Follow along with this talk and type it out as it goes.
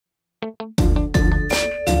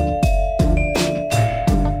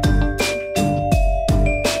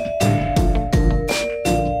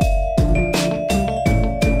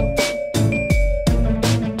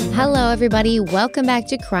everybody. Welcome back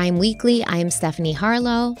to Crime Weekly. I'm Stephanie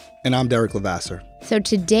Harlow. And I'm Derek Levasseur. So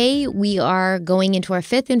today we are going into our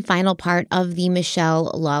fifth and final part of the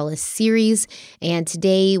Mischelle Lawless series. And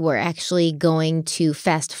today we're actually going to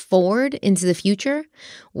fast forward into the future.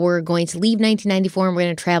 We're going to leave 1994 and we're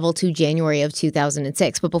going to travel to January of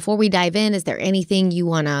 2006. But before we dive in, is there anything you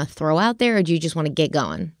want to throw out there, or do you just want to get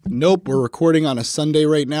going? Nope. We're recording on a Sunday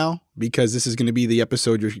right now because this is going to be the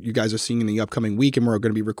episode you guys are seeing in the upcoming week. And we're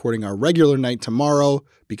going to be recording our regular night tomorrow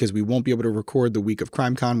because we won't be able to record the week of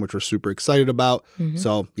CrimeCon, which we're super excited about. Mm-hmm.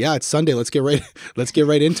 So, yeah, it's Sunday. Let's get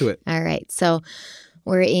right into it. All right. So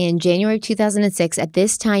we're in January of 2006. At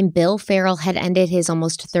this time, Bill Farrell had ended his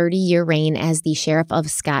almost 30-year reign as the sheriff of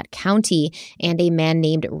Scott County, and a man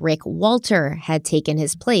named Rick Walter had taken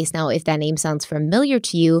his place. Now, if that name sounds familiar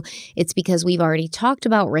to you, it's because we've already talked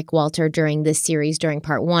about Rick Walter during this series during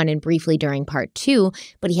part 1 and briefly during part 2,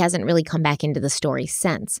 but he hasn't really come back into the story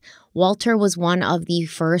since. Walter was one of the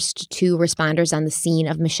first two responders on the scene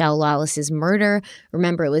of Mischelle Lawless's murder.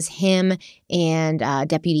 Remember, it was him and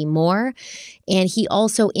Deputy Moore. And he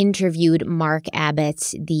also interviewed Mark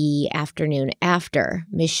Abbott the afternoon after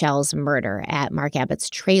Michelle's murder at Mark Abbott's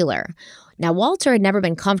trailer. Now, Walter had never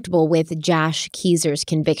been comfortable with Josh Kezer's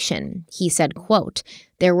conviction. He said, quote,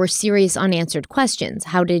 "There were serious unanswered questions.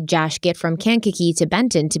 How did Josh get from Kankakee to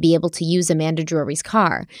Benton to be able to use Amanda Drury's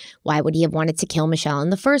car? Why would he have wanted to kill Mischelle in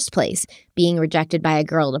the first place? Being rejected by a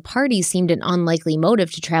girl at a party seemed an unlikely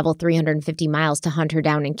motive to travel 350 miles to hunt her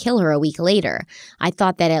down and kill her a week later. I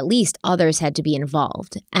thought that at least others had to be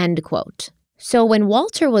involved." End quote. So when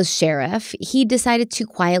Walter was sheriff, he decided to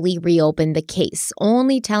quietly reopen the case,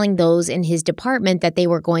 only telling those in his department that they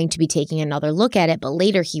were going to be taking another look at it. But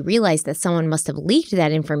later he realized that someone must have leaked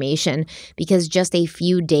that information because just a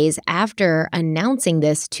few days after announcing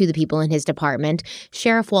this to the people in his department,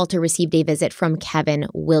 Sheriff Walter received a visit from Kevin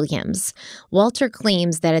Williams. Walter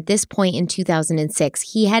claims that at this point in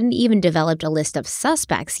 2006, he hadn't even developed a list of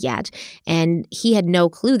suspects yet, and he had no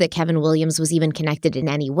clue that Kevin Williams was even connected in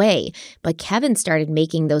any way. But Kevin started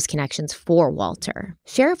making those connections for Walter.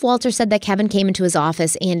 Sheriff Walter said that Kevin came into his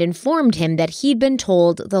office and informed him that he'd been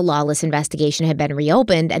told the Lawless investigation had been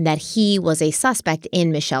reopened and that he was a suspect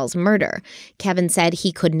in Michelle's murder. Kevin said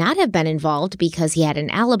he could not have been involved because he had an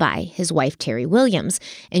alibi, his wife Terry Williams,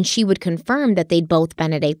 and she would confirm that they'd both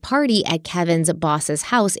been at a party at Kevin's boss's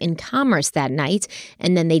house in Commerce that night,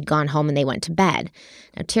 and then they'd gone home and they went to bed.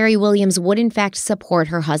 Now, Terry Williams would in fact support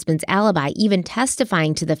her husband's alibi, even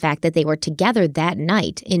testifying to the fact that they were together that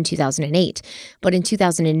night in 2008. But in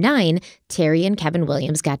 2009, Terry and Kevin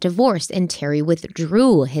Williams got divorced and Terry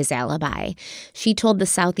withdrew his alibi. She told the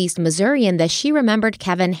Southeast Missourian that she remembered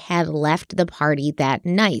Kevin had left the party that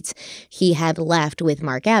night. He had left with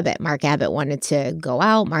Mark Abbott. Mark Abbott wanted to go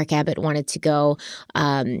out. Mark Abbott wanted to go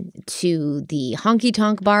to the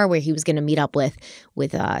honky-tonk bar where he was going to meet up with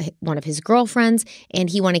one of his girlfriends, and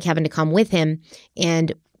he wanted Kevin to come with him.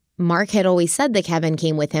 And Mark had always said that Kevin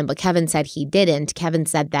came with him, but Kevin said he didn't. Kevin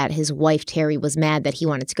said that his wife, Terry, was mad that he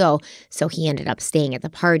wanted to go, so he ended up staying at the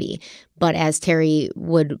party. But as Terry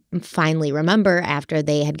would finally remember after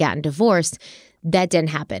they had gotten divorced, that didn't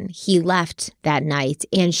happen. He left that night,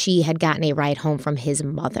 and she had gotten a ride home from his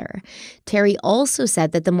mother. Terry also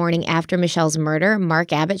said that the morning after Michelle's murder,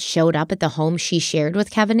 Mark Abbott showed up at the home she shared with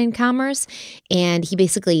Kevin in Commerce, and he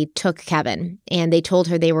basically took Kevin, and they told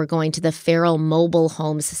her they were going to the Farrell Mobile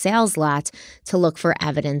Homes sales lot to look for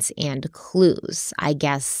evidence and clues, I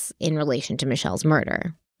guess, in relation to Michelle's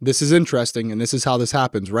murder. This is interesting, and this is how this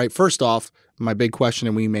happens, right? First off, my big question,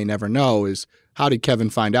 and we may never know, is how did Kevin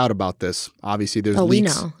find out about this? Obviously, there's leaks. We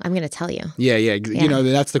know. I'm going to tell you. Yeah. You know,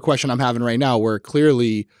 that's the question I'm having right now, where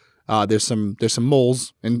clearly there's some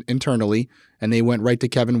moles internally, and they went right to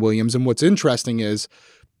Kevin Williams. And what's interesting is,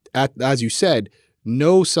 as you said,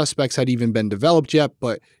 no suspects had even been developed yet,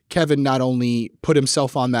 but Kevin not only put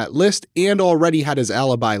himself on that list and already had his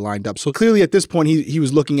alibi lined up. So clearly at this point, he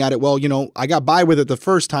was looking at it, well, you know, I got by with it the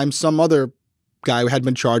first time. Some other guy had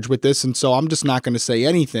been charged with this, and so I'm just not going to say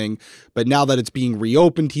anything. But now that it's being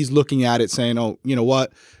reopened, he's looking at it saying, oh, you know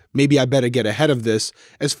what, maybe I better get ahead of this.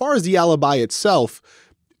 As far as the alibi itself,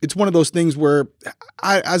 it's one of those things where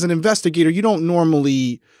as an investigator, you don't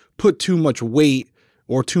normally put too much weight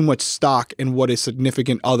or too much stock in what a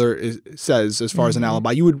significant other says as far as an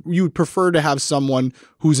alibi. You would prefer to have someone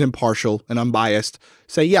who's impartial and unbiased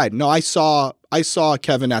say, yeah, no, I saw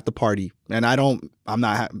Kevin at the party, and I'm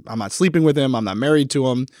not sleeping with him. I'm not married to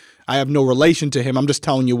him. I have no relation to him. I'm just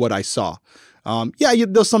telling you what I saw.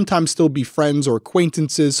 They'll sometimes still be friends or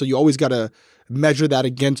acquaintances, so you always got to measure that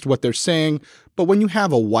against what they're saying. But when you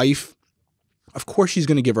have a wife, of course she's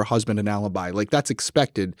going to give her husband an alibi. Like, that's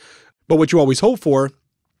expected. But what you always hope for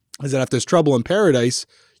is that if there's trouble in paradise,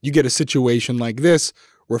 you get a situation like this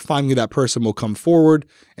where finally that person will come forward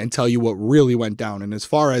and tell you what really went down. And as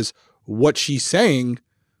far as what she's saying,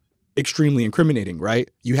 extremely incriminating, right?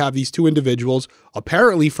 You have these two individuals.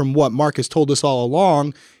 Apparently, from what Mark has told us all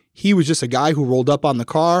along, he was just a guy who rolled up on the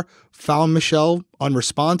car, found Mischelle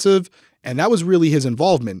unresponsive, and that was really his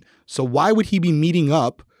involvement. So why would he be meeting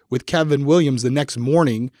up with Kevin Williams the next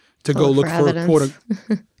morning to go look for quote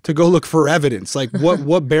to go look for evidence? Like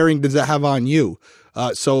what bearing does that have on you?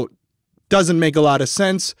 So doesn't make a lot of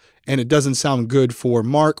sense, and it doesn't sound good for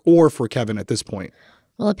Mark or for Kevin at this point.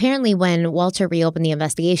 Well, apparently when Walter reopened the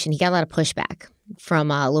investigation, he got a lot of pushback from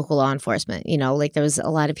local law enforcement. You know, like there was a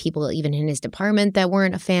lot of people even in his department that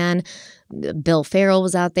weren't a fan. Bill Farrell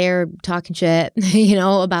was out there talking shit, you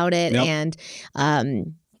know, about it. Yep.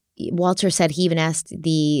 And Walter said he even asked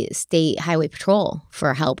the state highway patrol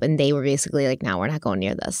for help, and they were basically like, no, we're not going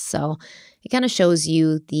near this. So it kind of shows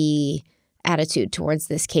you the attitude towards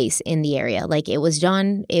this case in the area. Like, it was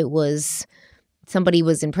done. It was, somebody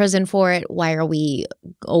was in prison for it. Why are we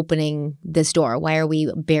opening this door? Why are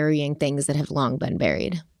we burying things that have long been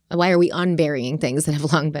buried? Why are we unburying things that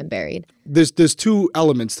have long been buried? There's two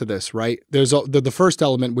elements to this, right? There's the first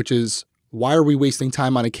element, which is, why are we wasting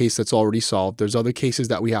time on a case that's already solved? There's other cases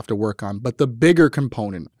that we have to work on. But the bigger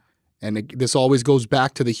component, and this always goes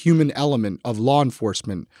back to the human element of law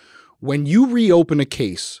enforcement, when you reopen a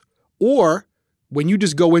case, or when you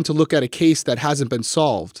just go in to look at a case that hasn't been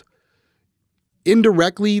solved,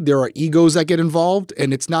 indirectly, there are egos that get involved,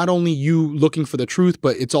 and it's not only you looking for the truth,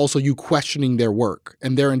 but it's also you questioning their work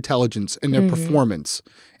and their intelligence and their performance.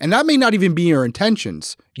 And that may not even be your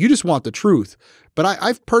intentions. You just want the truth. But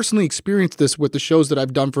I've personally experienced this with the shows that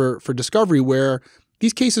I've done for Discovery, where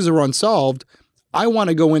these cases are unsolved. I want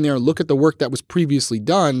to go in there and look at the work that was previously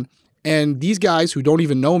done, and these guys who don't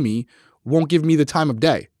even know me won't give me the time of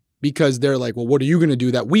day, because they're like, well, what are you going to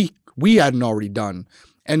do that we hadn't already done?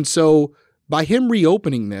 And so by him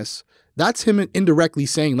reopening this, that's him indirectly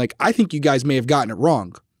saying, like, I think you guys may have gotten it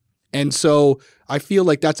wrong. And so I feel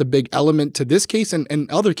like that's a big element to this case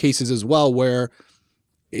and other cases as well, where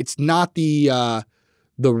it's not the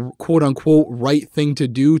quote unquote right thing to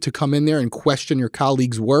do to come in there and question your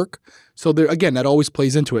colleague's work. So there, again, that always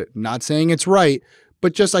plays into it. Not saying it's right,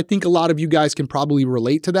 but just I think a lot of you guys can probably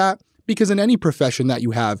relate to that. Because in any profession that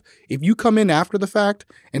you have, if you come in after the fact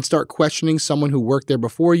and start questioning someone who worked there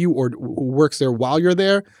before you or who works there while you're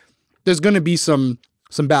there, there's going to be some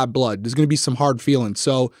bad blood. There's going to be some hard feelings.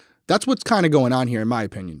 So that's what's kind of going on here, in my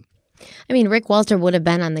opinion. I mean, Rick Walter would have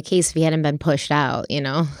been on the case if he hadn't been pushed out, you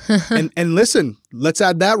know? and listen, let's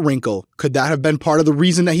add that wrinkle. Could that have been part of the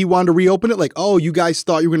reason that he wanted to reopen it? Like, oh, you guys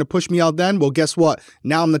thought you were going to push me out then? Well, guess what?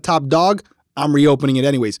 Now I'm the top dog. I'm reopening it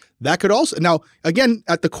anyways. That could also, now, again,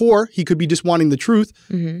 at the core, he could be just wanting the truth,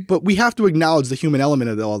 but we have to acknowledge the human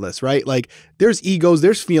element of all this, right? Like, there's egos,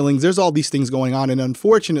 there's feelings, there's all these things going on. And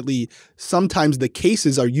unfortunately, sometimes the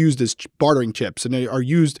cases are used as bartering chips, and they are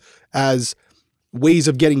used as ways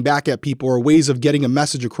of getting back at people or ways of getting a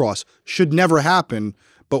message across. Should never happen.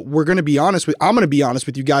 But I'm going to be honest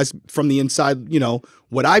with you guys from the inside, you know,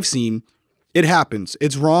 what I've seen, it happens.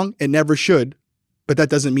 It's wrong. It never should. But that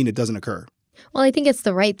doesn't mean it doesn't occur. Well, I think it's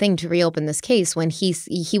the right thing to reopen this case when he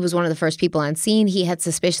was one of the first people on scene. He had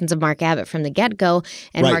suspicions of Mark Abbott from the get-go,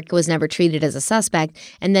 and right. Mark was never treated as a suspect.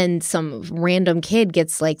 And then some random kid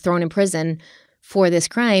gets like thrown in prison for this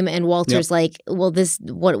crime, and Walter's like, well, this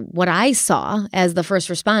what I saw as the first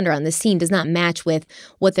responder on this scene does not match with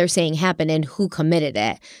what they're saying happened and who committed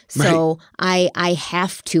it. So right. I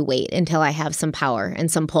have to wait until I have some power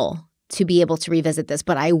and some pull to be able to revisit this,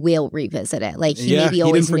 but I will revisit it. Like, he maybe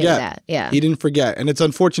always knew that. Yeah, he didn't forget. And it's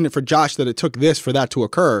unfortunate for Josh that it took this for that to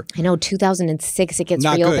occur. I know, 2006 it gets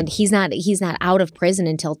reopened. Good. He's not out of prison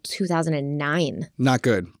until 2009. Not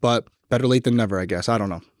good, but better late than never, I guess. I don't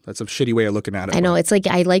know. That's a shitty way of looking at it. I know. It's like,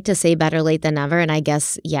 I like to say better late than never, and I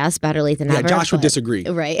guess, yes, better late than never. Yeah, Josh would disagree.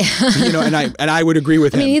 Right. You know, and I would agree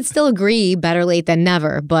with him. I mean, he'd still agree better late than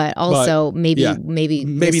never, but also maybe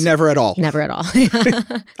never at all. Never at all.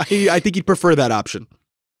 I think he'd prefer that option.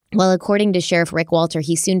 Well, according to Sheriff Rick Walter,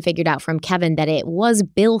 he soon figured out from Kevin that it was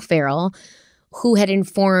Bill Farrell who had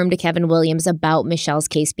informed Kevin Williams about Mischelle's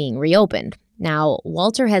case being reopened. Now,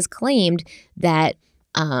 Walter has claimed that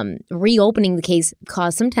reopening the case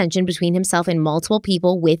caused some tension between himself and multiple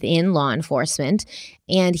people within law enforcement.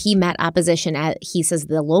 and he met opposition at, he says,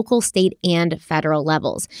 the local, state, and federal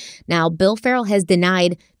levels. Now, Bill Farrell has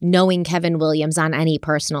denied knowing Kevin Williams on any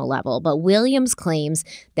personal level, but Williams claims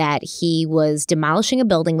that he was demolishing a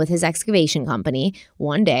building with his excavation company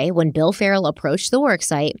one day when Bill Farrell approached the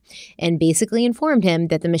worksite and basically informed him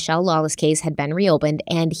that the Mischelle Lawless case had been reopened,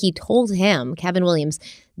 and he told him, Kevin Williams,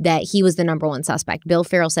 that he was the number one suspect. Bill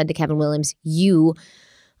Farrell said to Kevin Williams, "You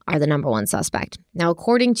are the number one suspect." Now,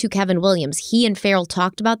 according to Kevin Williams, he and Farrell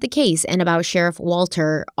talked about the case and about Sheriff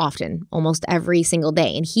Walter often, almost every single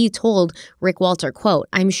day. And he told Rick Walter, quote,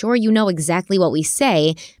 "I'm sure you know exactly what we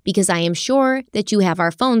say because I am sure that you have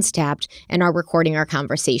our phones tapped and are recording our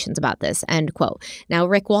conversations about this," end quote. Now,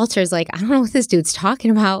 Rick Walter's like, I don't know what this dude's talking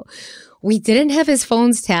about. We didn't have his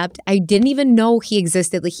phones tapped. I didn't even know he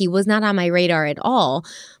existed. Like, he was not on my radar at all.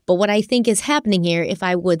 But what I think is happening here, if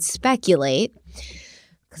I would speculate,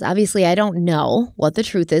 because obviously I don't know what the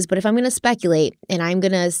truth is, but if I'm going to speculate and I'm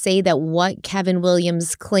going to say that what Kevin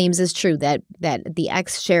Williams claims is true, that the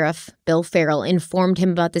ex-sheriff Bill Farrell informed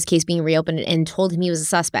him about this case being reopened and told him he was a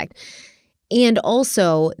suspect, and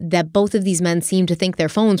also that both of these men seem to think their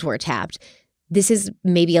phones were tapped, this is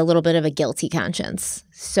maybe a little bit of a guilty conscience.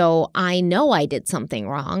 So I know I did something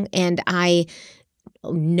wrong, and I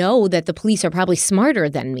know that the police are probably smarter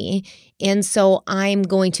than me. And so I'm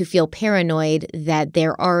going to feel paranoid that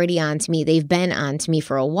they're already on to me. They've been on to me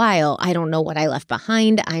for a while. I don't know what I left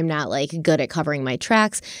behind. I'm not like good at covering my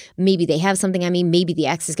tracks. Maybe they have something on me. Maybe the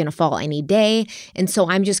X is going to fall any day. And so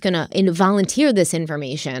I'm just going to volunteer this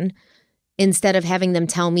information instead of having them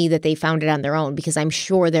tell me that they found it on their own, because I'm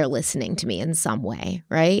sure they're listening to me in some way,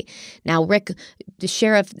 right? Now,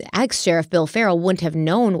 ex-sheriff Bill Farrell wouldn't have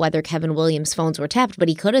known whether Kevin Williams' phones were tapped, but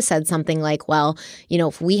he could have said something like, well, you know,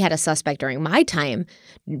 if we had a suspect during my time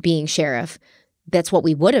being sheriff, that's what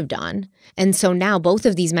we would have done. And so now both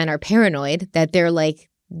of these men are paranoid that they're like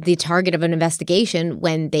the target of an investigation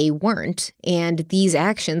when they weren't, and these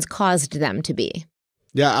actions caused them to be.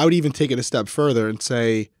 Yeah, I would even take it a step further and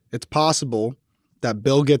say, it's possible that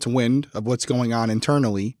Bill gets wind of what's going on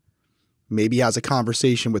internally, maybe has a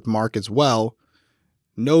conversation with Mark as well,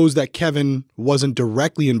 knows that Kevin wasn't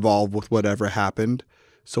directly involved with whatever happened,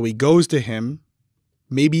 so he goes to him,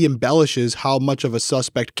 maybe embellishes how much of a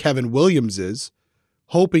suspect Kevin Williams is,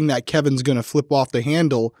 hoping that Kevin's going to flip off the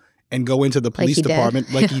handle and go into the police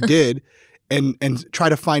department like he did and try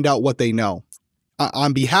to find out what they know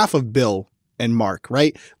on behalf of Bill and Mark,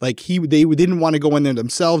 right? Like they didn't want to go in there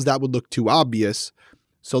themselves. That would look too obvious.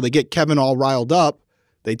 So they get Kevin all riled up.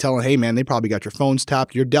 They tell him, hey, man, they probably got your phones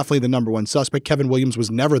tapped. You're definitely the number one suspect. Kevin Williams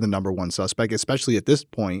was never the number one suspect, especially at this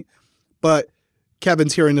point. But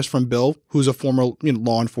Kevin's hearing this from Bill, who's a former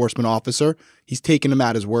law enforcement officer. He's taking him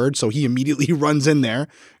at his word. So he immediately runs in there,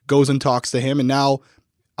 goes and talks to him. And now,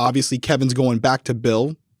 obviously, Kevin's going back to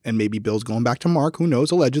Bill, and maybe Bill's going back to Mark. Who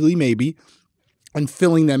knows? Allegedly, maybe. And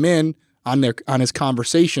filling them in on his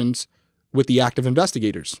conversations with the active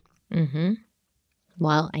investigators. Mm-hmm.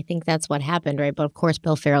 Well, I think that's what happened, right? But of course,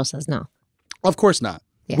 Bill Farrell says no. Of course not.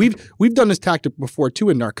 Yeah. We've done this tactic before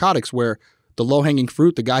too in narcotics, where the low-hanging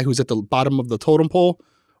fruit, the guy who's at the bottom of the totem pole,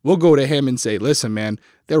 we'll go to him and say, listen, man,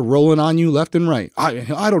 they're rolling on you left and right.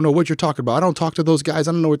 I don't know what you're talking about. I don't talk to those guys.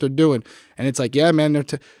 I don't know what they're doing. And it's like, yeah, man,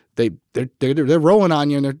 they're rolling on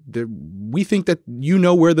you, and we think that you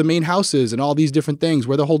know where the main house is and all these different things,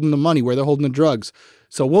 where they're holding the money, where they're holding the drugs.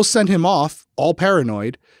 So we'll send him off all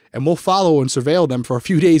paranoid, and we'll follow and surveil them for a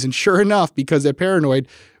few days. And sure enough, because they're paranoid,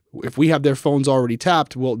 if we have their phones already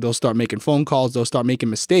tapped, they'll start making phone calls, they'll start making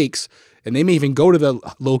mistakes, and they may even go to the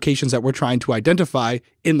locations that we're trying to identify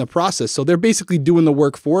in the process. So they're basically doing the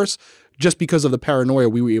work for us just because of the paranoia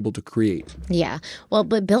we were able to create. Yeah. Well,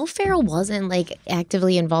 but Bill Farrell wasn't like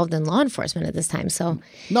actively involved in law enforcement at this time. So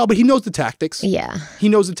no, but he knows the tactics. Yeah. He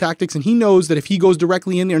knows the tactics, and he knows that if he goes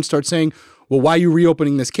directly in there and starts saying, well, why are you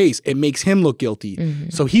reopening this case? It makes him look guilty. Mm-hmm.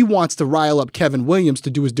 So he wants to rile up Kevin Williams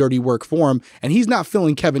to do his dirty work for him. And he's not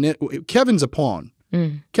filling Kevin in. Kevin's a pawn.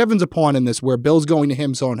 Mm. Kevin's a pawn in this, where Bill's going to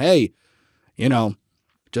him saying, hey,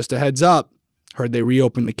 just a heads up. Heard they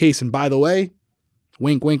reopened the case. And by the way,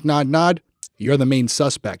 wink, wink, nod, nod, you're the main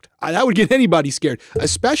suspect. That would get anybody scared,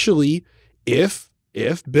 especially if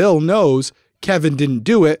Bill knows Kevin didn't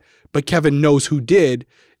do it, but Kevin knows who did.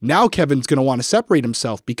 Now Kevin's going to want to separate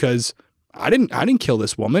himself because I didn't kill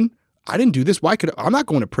this woman. I didn't do this. I'm not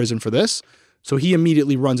going to prison for this. So he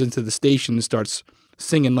immediately runs into the station and starts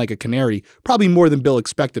singing like a canary, probably more than Bill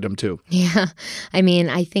expected him to. Yeah. I mean,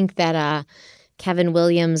 I think that Kevin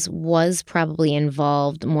Williams was probably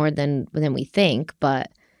involved more than we think,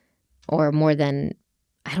 or more than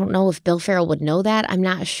I don't know if Bill Farrell would know that. I'm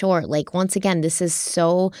not sure. Like, once again, this is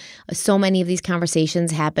so many of these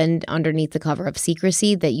conversations happened underneath the cover of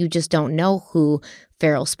secrecy that you just don't know who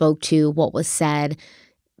Farrell spoke to, what was said.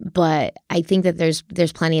 But I think that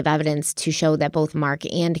there's plenty of evidence to show that both Mark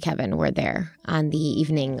and Kevin were there on the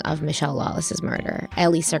evening of Mischelle Lawless's murder,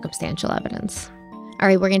 at least circumstantial evidence. All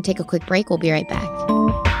right, we're going to take a quick break. We'll be right back.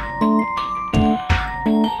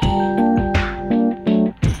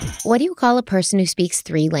 What do you call a person who speaks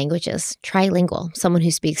 3 languages? Trilingual. Someone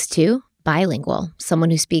who speaks 2? Bilingual.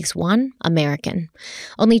 Someone who speaks 1? American.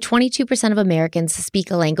 Only 22% of Americans speak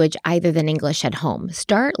a language other than English at home.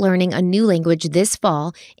 Start learning a new language this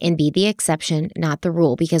fall and be the exception, not the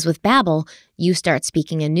rule, because with Babbel, you start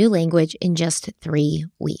speaking a new language in just 3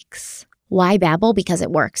 weeks. Why Babbel? Because it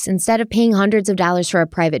works. Instead of paying hundreds of dollars for a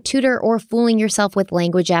private tutor or fooling yourself with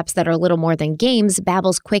language apps that are little more than games,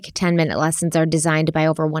 Babbel's quick 10-minute lessons are designed by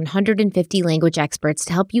over 150 language experts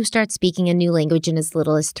to help you start speaking a new language in as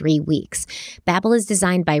little as 3 weeks. Babbel is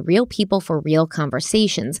designed by real people for real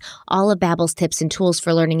conversations. All of Babbel's tips and tools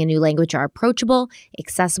for learning a new language are approachable,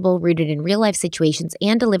 accessible, rooted in real-life situations,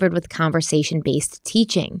 and delivered with conversation-based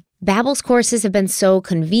teaching. Babbel's courses have been so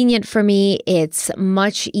convenient for me. It's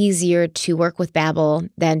much easier to work with Babbel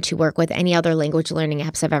than to work with any other language learning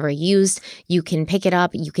apps I've ever used. You can pick it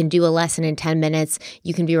up. You can do a lesson in 10 minutes.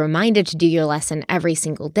 You can be reminded to do your lesson every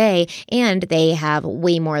single day. And they have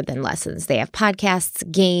way more than lessons. They have podcasts,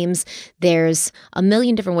 games. There's a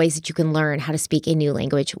million different ways that you can learn how to speak a new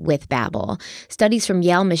language with Babbel. Studies from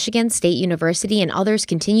Yale, Michigan State University, and others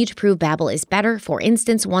continue to prove Babbel is better. For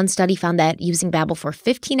instance, one study found that using Babbel for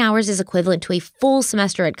 15 hours is equivalent to a full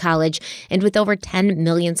semester at college, and with over 10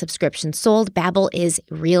 million subscriptions sold, Babbel is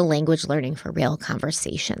real language learning for real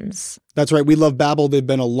conversations. That's right. We love Babbel. They've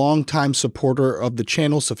been a longtime supporter of the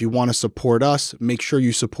channel, so if you want to support us, make sure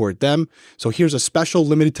you support them. So here's a special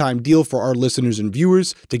limited time deal for our listeners and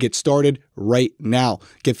viewers to get started right now.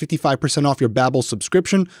 Get 55% off your Babbel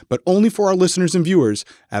subscription, but only for our listeners and viewers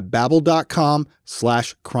at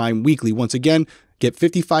babbel.com/crimeweekly. Once again, get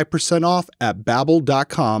 55% off at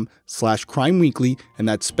babbel.com/crimeweekly, and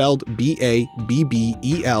that's spelled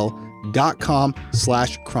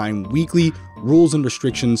BABBEL.com/crimeweekly. Rules and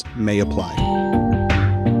restrictions may apply.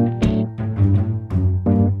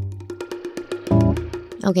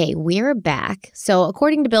 Okay, we're back. So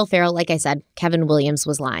according to Bill Farrell, like I said, Kevin Williams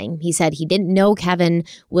was lying. He said he didn't know Kevin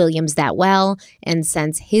Williams that well, and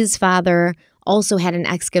since his father also had an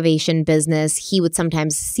excavation business, he would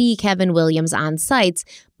sometimes see Kevin Williams on sites,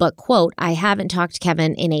 but, quote, I haven't talked to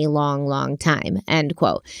Kevin in a long, long time, end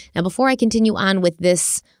quote. Now, before I continue on with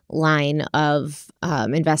this line of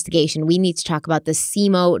investigation, we need to talk about the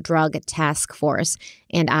SEMO Drug Task Force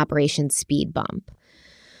and Operation Speed Bump.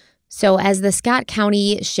 So as the Scott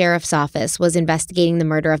County Sheriff's Office was investigating the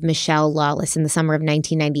murder of Mischelle Lawless in the summer of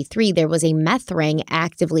 1993, there was a meth ring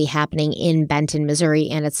actively happening in Benton, Missouri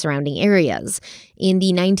and its surrounding areas. In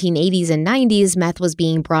the 1980s and 90s, meth was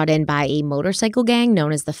being brought in by a motorcycle gang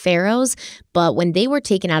known as the Pharaohs, but when they were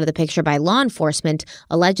taken out of the picture by law enforcement,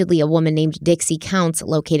 allegedly a woman named Dixie Counts,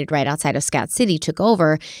 located right outside of Scott City, took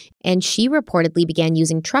over, and she reportedly began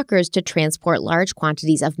using truckers to transport large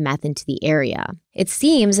quantities of meth into the area. It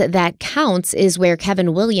seems that Counts is where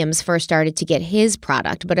Kevin Williams first started to get his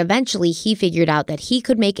product, but eventually he figured out that he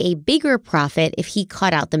could make a bigger profit if he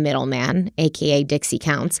cut out the middleman, aka Dixie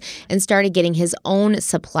Counts, and started getting his own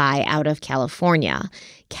supply out of California.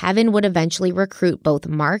 Kevin would eventually recruit both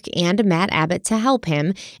Mark and Matt Abbott to help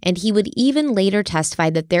him, and he would even later testify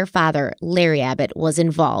that their father, Larry Abbott, was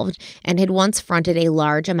involved and had once fronted a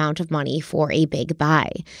large amount of money for a big buy.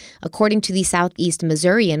 According to the Southeast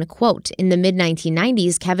Missourian, quote, in the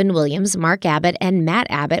mid-1990s, Kevin Williams, Mark Abbott, and Matt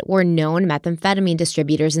Abbott were known methamphetamine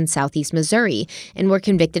distributors in Southeast Missouri and were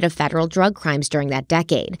convicted of federal drug crimes during that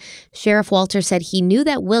decade. Sheriff Walter said he knew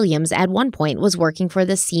that Williams at one point was working for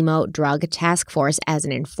the SEMO Drug Task Force as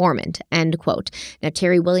an informant, end quote. Now,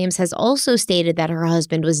 Terry Williams has also stated that her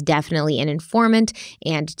husband was definitely an informant,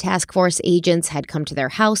 and task force agents had come to their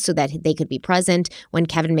house so that they could be present when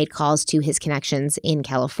Kevin made calls to his connections in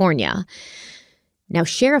California. Now,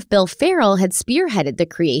 Sheriff Bill Farrell had spearheaded the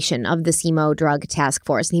creation of the SEMO Drug Task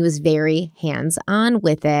Force, and he was very hands-on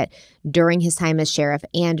with it during his time as sheriff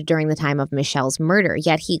and during the time of Mischelle's murder.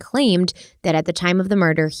 Yet he claimed that at the time of the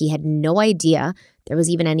murder, he had no idea there was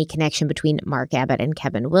even any connection between Mark Abbott and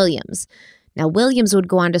Kevin Williams. Now, Williams would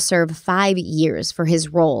go on to serve 5 years for his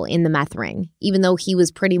role in the meth ring, even though he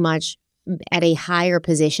was pretty much at a higher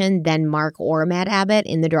position than Mark or Matt Abbott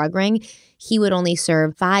in the drug ring. He would only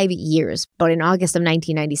serve 5 years. But in August of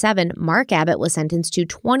 1997, Mark Abbott was sentenced to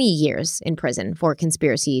 20 years in prison for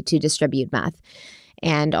conspiracy to distribute meth.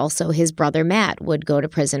 And also his brother Matt would go to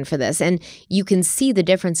prison for this. And you can see the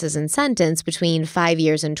differences in sentence between 5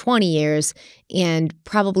 years and 20 years and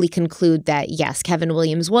probably conclude that, yes, Kevin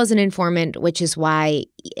Williams was an informant, which is why,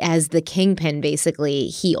 as the kingpin, basically,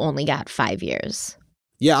 he only got 5 years.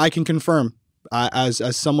 Yeah, I can confirm. As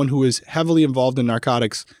someone who is heavily involved in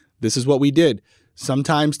narcotics, this is what we did.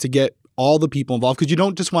 Sometimes to get all the people involved, because you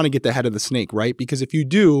don't just want to get the head of the snake, right? Because if you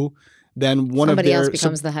do, then somebody else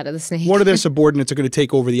becomes the head of the snake. One of their subordinates are going to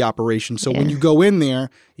take over the operation. So when you go in there,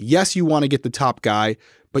 yes, you want to get the top guy,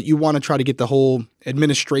 but you want to try to get the whole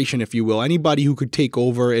administration, if you will, anybody who could take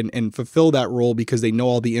over and fulfill that role because they know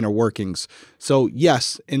all the inner workings. So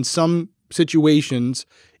yes, in some situations,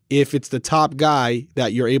 if it's the top guy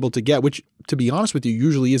that you're able to get, which to be honest with you,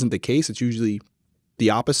 usually isn't the case. It's usually the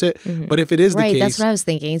opposite. Mm-hmm. But if it is the case, that's what I was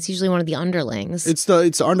thinking. It's usually one of the underlings. It's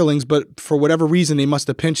the underlings, but for whatever reason, they must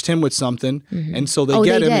have pinched him with something, and so they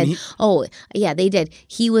get him. And they did.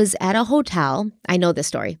 He was at a hotel. I know this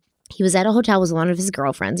story. He was at a hotel with one of his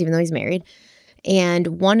girlfriends, even though he's married.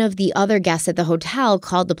 And one of the other guests at the hotel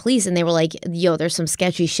called the police and they were like, yo, there's some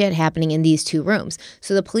sketchy shit happening in these 2 rooms.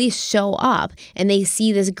 So the police show up and they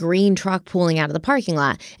see this green truck pulling out of the parking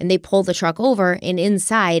lot and they pull the truck over and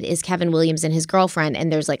inside is Kevin Williams and his girlfriend.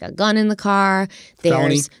 And there's like a gun in the car.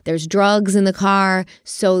 There's drugs in the car.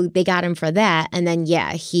 So they got him for that. And then,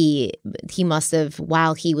 he must have,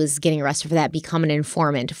 while he was getting arrested for that, become an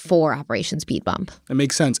informant for Operation Speed Bump. That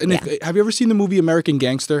makes sense. And have you ever seen the movie American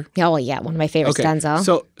Gangster? Oh, yeah. One of my favorites. Okay.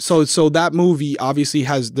 Denzel. So that movie obviously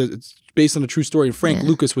it's based on a true story. And Frank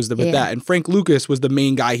Lucas was with that. And Frank Lucas was the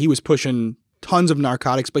main guy. He was pushing tons of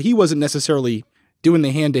narcotics, but he wasn't necessarily doing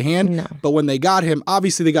the hand-to-hand. No. But when they got him,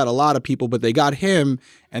 obviously they got a lot of people, but they got him,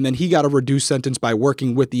 and then he got a reduced sentence by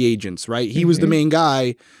working with the agents, right? He was the main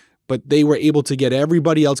guy, but they were able to get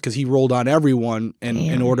everybody else because he rolled on everyone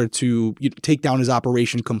in order to take down his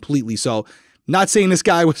operation completely. So not saying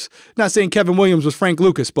Kevin Williams was Frank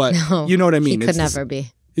Lucas, but you know what I mean. He could never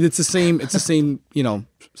be. It's the same,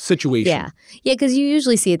 situation. Yeah, because you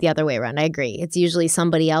usually see it the other way around. I agree. It's usually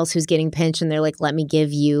somebody else who's getting pinched and they're like, let me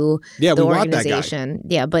give you the organization. Want that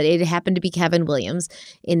guy. Yeah, but it happened to be Kevin Williams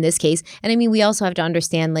in this case. And I mean, we also have to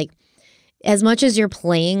understand, like, as much as you're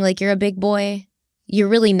playing like you're a big boy, you're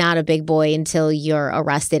really not a big boy until you're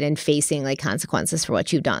arrested and facing like consequences for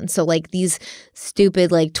what you've done. So like these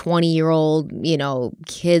stupid like 20-year-old,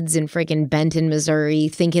 kids in freaking Benton, Missouri,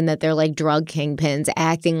 thinking that they're like drug kingpins,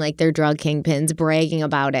 acting like they're drug kingpins, bragging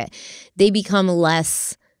about it. They become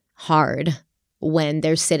less hard when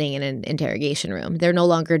they're sitting in an interrogation room. They're no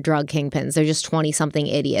longer drug kingpins. They're just 20-something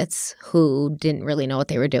idiots who didn't really know what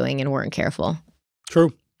they were doing and weren't careful.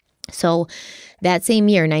 True. So that same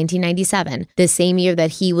year, 1997, the same year that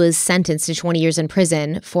he was sentenced to 20 years in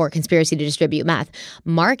prison for conspiracy to distribute meth,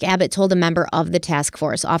 Mark Abbott told a member of the task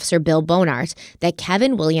force, Officer Bill Bonart, that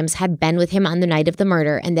Kevin Williams had been with him on the night of the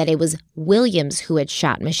murder and that it was Williams who had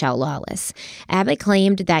shot Mischelle Lawless. Abbott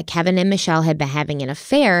claimed that Kevin and Mischelle had been having an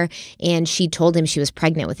affair and she told him she was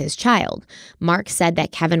pregnant with his child. Mark said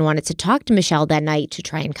that Kevin wanted to talk to Mischelle that night to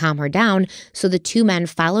try and calm her down, so the 2 men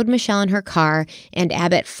followed Mischelle in her car and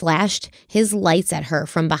Abbott flashed his lights at her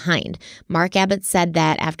from behind. Mark Abbott said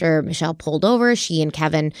that after Mischelle pulled over, she and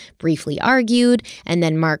Kevin briefly argued, and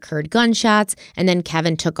then Mark heard gunshots, and then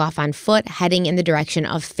Kevin took off on foot, heading in the direction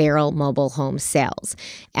of Farrell Mobile Home Sales.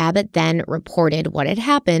 Abbott then reported what had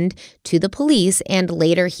happened to the police, and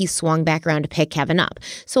later he swung back around to pick Kevin up.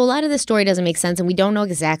 So a lot of the story doesn't make sense, and we don't know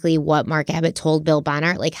exactly what Mark Abbott told Bill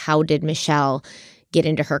Bonart, like how did Mischelle get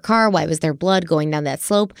into her car? Why was there blood going down that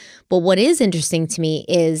slope? But what is interesting to me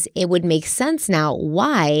is it would make sense now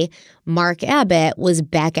why Mark Abbott was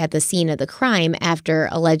back at the scene of the crime after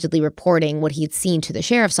allegedly reporting what he'd seen to the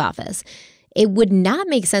sheriff's office. It would not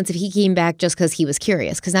make sense if he came back just because he was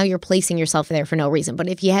curious, because now you're placing yourself there for no reason. But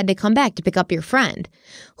if you had to come back to pick up your friend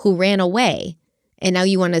who ran away, and now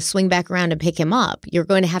you want to swing back around and pick him up, you're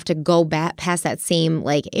going to have to go back past that same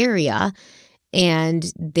area,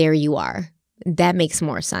 and there you are. That makes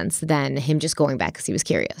more sense than him just going back because he was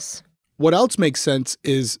curious. What else makes sense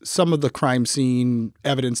is some of the crime scene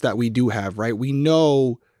evidence that we do have, right? We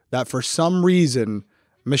know that for some reason,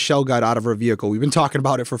 Mischelle got out of her vehicle. We've been talking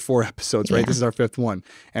about it for 4 episodes, right? Yeah. This is our 5th one.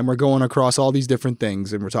 And we're going across all these different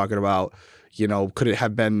things. And we're talking about, could it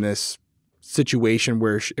have been this situation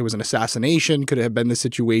where it was an assassination? Could it have been the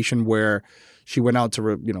situation where she went out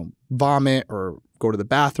to, vomit or go to the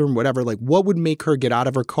bathroom, whatever? Like, what would make her get out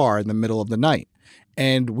of her car in the middle of the night?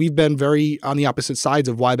 And we've been very on the opposite sides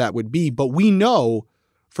of why that would be. But we know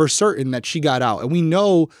for certain that she got out. And we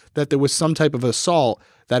know that there was some type of assault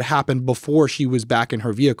that happened before she was back in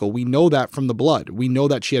her vehicle. We know that from the blood. We know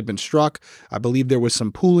that she had been struck. I believe there was some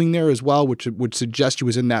pooling there as well, which would suggest she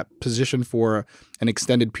was in that position for an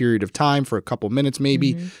extended period of time, for a couple minutes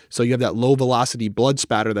maybe. So you have that low velocity blood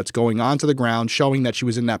spatter that's going onto the ground, showing that she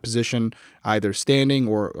was in that position, either standing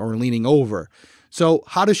or leaning over. So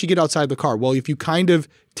how does she get outside the car? Well, if you kind of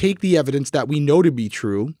take the evidence that we know to be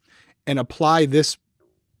true and apply this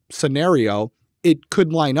scenario, it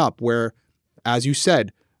could line up where, as you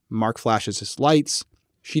said, Mark flashes his lights.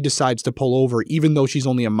 She decides to pull over even though she's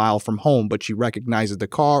only a mile from home, but she recognizes the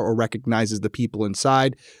car or recognizes the people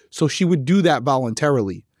inside. So she would do that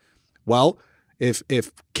voluntarily. Well,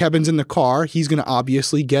 if Kevin's in the car, he's going to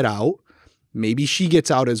obviously get out. Maybe she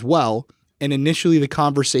gets out as well. And initially the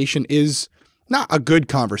conversation is not a good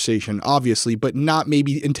conversation, obviously, but not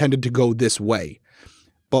maybe intended to go this way.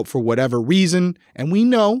 But for whatever reason, and we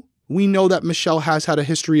know that Mischelle has had a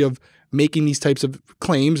history of making these types of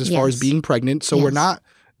claims as far as being pregnant. So we're not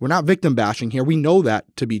victim bashing here. We know that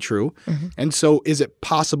to be true. And so is it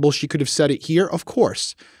possible she could have said it here? Of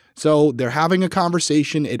course. So they're having a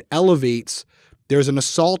conversation. It elevates. There's an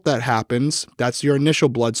assault that happens. That's your initial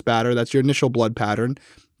blood spatter. That's your initial blood pattern.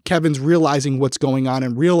 Kevin's realizing what's going on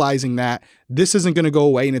and realizing that this isn't going to go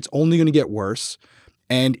away and it's only going to get worse.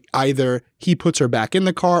 And either he puts her back in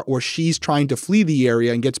the car or she's trying to flee the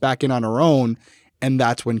area and gets back in on her own. And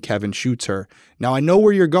that's when Kevin shoots her. Now, I know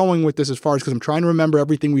where you're going with this as far as, because I'm trying to remember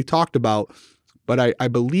everything we've talked about, but I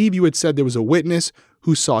believe you had said there was a witness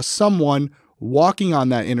who saw someone walking on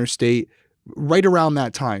that interstate right around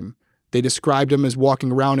that time. They described him as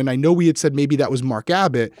walking around, and I know we had said maybe that was Mark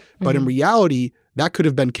Abbott, but in reality, that could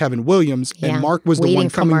have been Kevin Williams, and Mark was the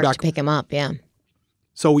one coming back to pick him up,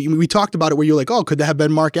 So we talked about it where you're like, oh, could that have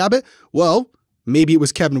been Mark Abbott? Well, maybe it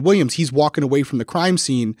was Kevin Williams. He's walking away from the crime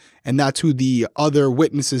scene, and that's who the other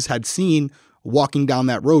witnesses had seen walking down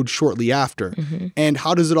that road shortly after. And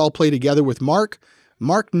how does it all play together with Mark?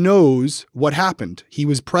 Mark knows what happened. He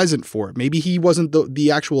was present for it. Maybe he wasn't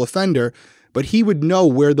the actual offender, but he would know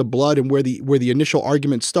where the blood and where the initial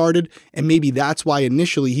argument started. And maybe that's why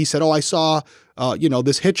initially he said, oh, I saw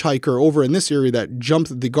this hitchhiker over in this area that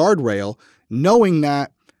jumped the guardrail, knowing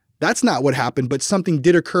that that's not what happened, but something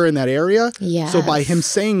did occur in that area. Yes. So by him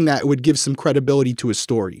saying that, it would give some credibility to his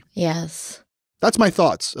story. Yes. That's my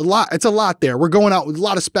thoughts. It's a lot there. We're going out with a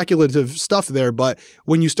lot of speculative stuff there, but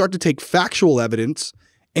when you start to take factual evidence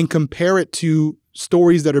and compare it to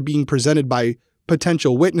stories that are being presented by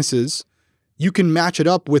potential witnesses, you can match it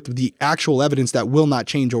up with the actual evidence that will not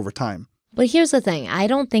change over time. But here's the thing. I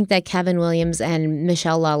don't think that Kevin Williams and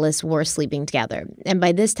Mischelle Lawless were sleeping together. And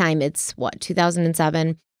by this time, it's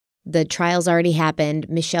 2007. The trial's already happened.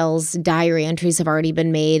 Michelle's diary entries have already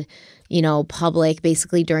been made, public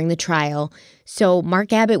basically during the trial. So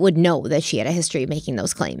Mark Abbott would know that she had a history of making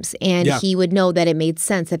those claims. And he would know that it made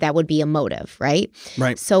sense that would be a motive, right?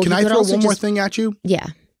 Right. So can I throw one more thing at you? Yeah.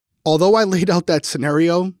 Although I laid out that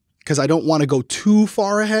scenario, because I don't want to go too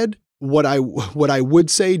far ahead, what I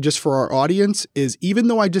would say just for our audience is, even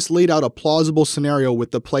though I just laid out a plausible scenario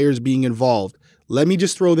with the players being involved, let me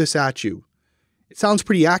just throw this at you. It sounds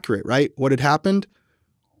pretty accurate, right? What had happened?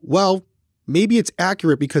 Well, maybe it's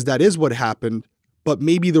accurate because that is what happened, but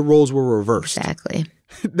maybe the roles were reversed. Exactly.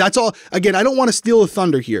 That's all. Again, I don't want to steal the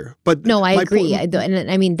thunder here, but no, I agree.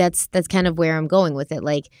 I mean, that's kind of where I'm going with it.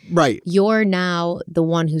 Like, right. You're now the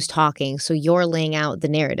one who's talking, so you're laying out the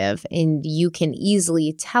narrative, and you can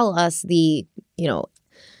easily tell us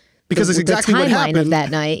because it's exactly what happened of that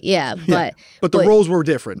night. But the roles were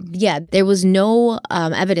different. Yeah, there was no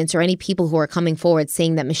evidence or any people who were coming forward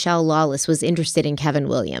saying that Mischelle Lawless was interested in Kevin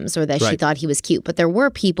Williams or that she thought he was cute. But there were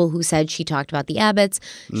people who said she talked about the Abbotts.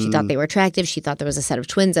 She thought they were attractive. She thought there was a set of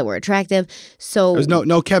twins that were attractive. So there's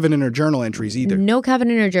no Kevin in her journal entries either. No Kevin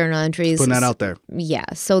in her journal entries. Putting that out there. Yeah.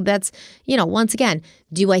 So that's, once again,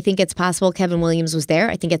 do I think it's possible Kevin Williams was there?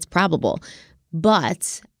 I think it's probable.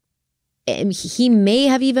 But he may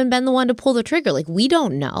have even been the one to pull the trigger. Like, we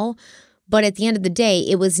don't know. But at the end of the day,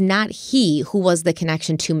 it was not he who was the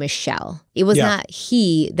connection to Mischelle. It was not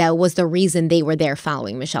he that was the reason they were there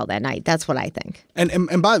following Mischelle that night. That's what I think.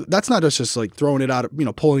 And by that's not just like throwing it out,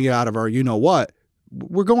 pulling it out of our what.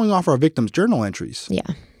 We're going off our victim's journal entries. Yeah.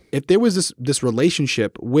 If there was this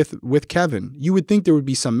relationship with Kevin, you would think there would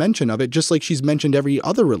be some mention of it, just like she's mentioned every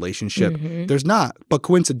other relationship. There's not. But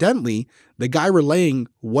coincidentally, the guy relaying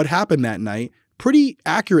what happened that night pretty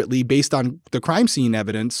accurately based on the crime scene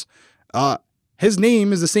evidence, his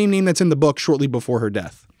name is the same name that's in the book shortly before her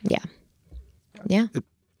death. Yeah. Yeah.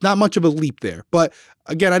 Not much of a leap there. But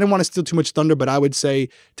again, I didn't want to steal too much thunder, but I would say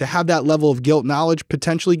to have that level of guilt knowledge,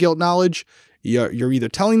 potentially guilt knowledge, you're either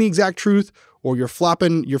telling the exact truth or you're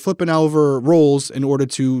flipping over roles in order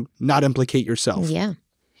to not implicate yourself. Yeah.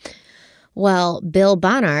 Well, Bill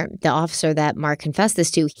Bonnart, the officer that Mark confessed this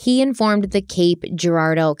to, he informed the Cape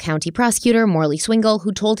Girardeau County prosecutor, Morley Swingle,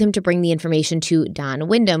 who told him to bring the information to Don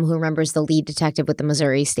Wyndham, who remembers the lead detective with the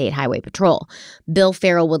Missouri State Highway Patrol. Bill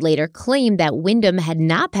Farrell would later claim that Wyndham had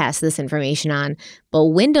not passed this information on, but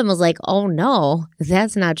Wyndham was like, oh no,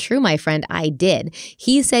 that's not true, my friend, I did.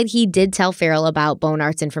 He said he did tell Farrell about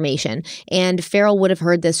Bonnart's information, and Farrell would have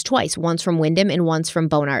heard this twice, once from Wyndham and once from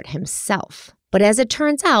Bonnart himself. But as it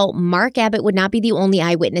turns out, Mark Abbott would not be the only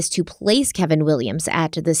eyewitness to place Kevin Williams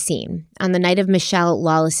at the scene. On the night of Mischelle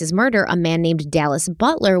Lawless's murder, a man named Dallas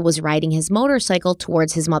Butler was riding his motorcycle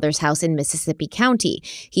towards his mother's house in Mississippi County.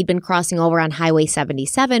 He'd been crossing over on Highway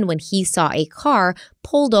 77 when he saw a car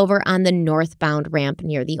pulled over on the northbound ramp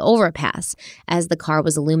near the overpass. As the car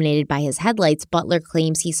was illuminated by his headlights, Butler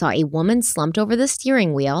claims he saw a woman slumped over the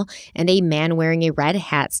steering wheel and a man wearing a red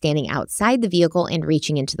hat standing outside the vehicle and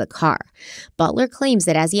reaching into the car. Butler claims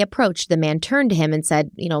that as he approached, the man turned to him and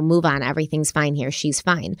said, move on, everything's fine here, she's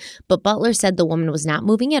fine. But Butler said the woman was not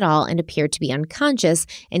moving at all and appeared to be unconscious,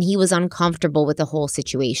 and he was uncomfortable with the whole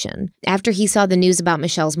situation. After he saw the news about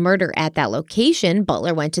Mischelle's murder at that location,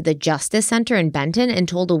 Butler went to the Justice Center in Benton and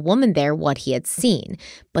told a woman there what he had seen.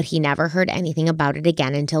 But he never heard anything about it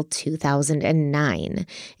again until 2009.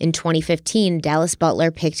 In 2015, Dallas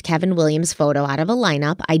Butler picked Kevin Williams' photo out of a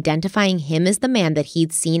lineup, identifying him as the man that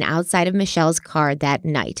he'd seen outside of Mischelle's car that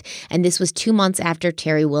night. And this was 2 months after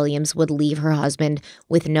Terry Williams would leave her husband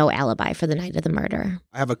with no alibi for the night of the murder.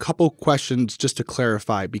 I have a couple questions just to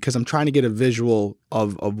clarify, because I'm trying to get a visual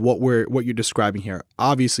of what you're describing here.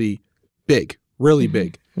 Obviously, big, really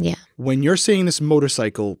big. Yeah. When you're saying this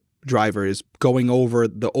motorcycle driver is going over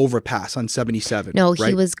the overpass on 77, no, right?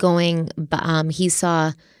 He was going, he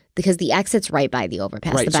saw, because the exit's right by the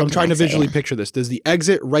overpass. Right, so I'm trying to visually picture this. Does the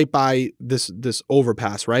exit right by this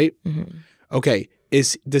overpass, right? Mm-hmm. Okay.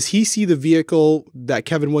 Does he see the vehicle that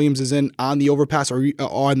Kevin Williams is in on the overpass or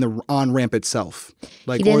on the on-ramp itself?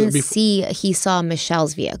 He didn't see, he saw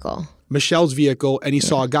Mischelle's vehicle. Michelle's vehicle, and he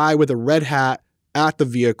saw a guy with a red hat at the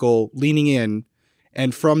vehicle leaning in.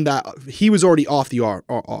 And from that, he was already off the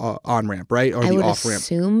on-ramp, right? Or the off-ramp. I would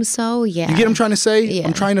assume so, yeah. You get what I'm trying to say? Yeah.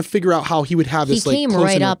 I'm trying to figure out how he would have this, he came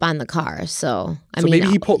right up on the car, so I mean,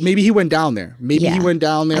 maybe he went down there. Maybe he went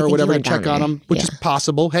down there or whatever to check on him, which is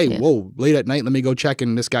possible. Hey, whoa, late at night, let me go check.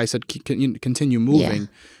 And this guy said, continue moving.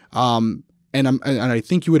 And I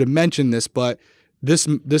think you would have mentioned this, but this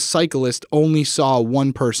cyclist only saw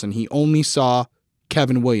one person. He only saw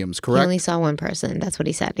Kevin Williams, correct? He only saw one person. That's what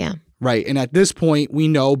he said, yeah. Right. And at this point, we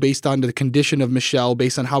know, based on the condition of Mischelle,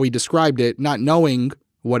 based on how he described it, not knowing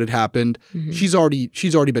what had happened, she's already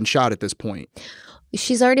been shot at this point.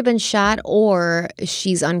 She's already been shot, or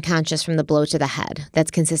she's unconscious from the blow to the head. That's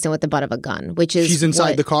consistent with the butt of a gun, which is she's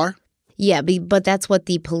inside the car? Yeah, but that's what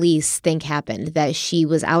the police think happened, that she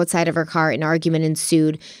was outside of her car, an argument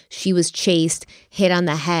ensued, she was chased, hit on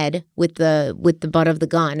the head with the butt of the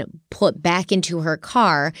gun, put back into her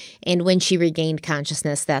car, and when she regained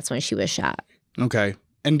consciousness, that's when she was shot. Okay.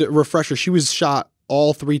 And refresher, she was shot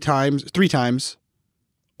all three times,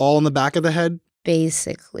 all in the back of the head?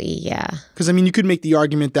 Basically, yeah. Because, I mean, you could make the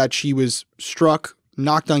argument that she was struck,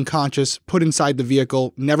 knocked unconscious, put inside the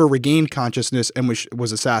vehicle, never regained consciousness, and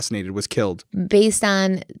was assassinated, was killed. Based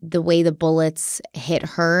on the way the bullets hit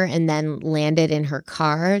her and then landed in her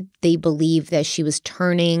car, they believe that she was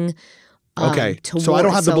turning okay. So I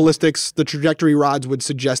don't have the ballistics. The trajectory rods would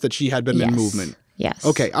suggest that she had been in movement. Yes.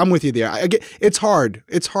 Okay, I'm with you there. It's hard.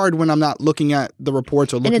 It's hard when I'm not looking at the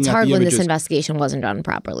reports or looking at the images. And it's hard when this investigation wasn't done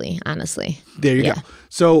properly, honestly. There you go.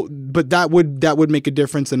 So, but that would make a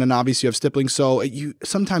difference, and then obviously you have stippling. So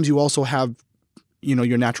sometimes you also have,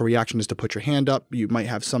 your natural reaction is to put your hand up. You might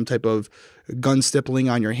have some type of gun stippling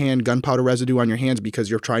on your hand, gunpowder residue on your hands,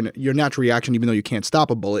 because your natural reaction, even though you can't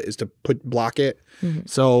stop a bullet, is to block it. Mm-hmm.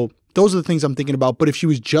 So those are the things I'm thinking about. But if she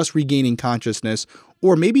was just regaining consciousness,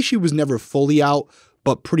 or maybe she was never fully out,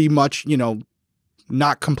 but pretty much,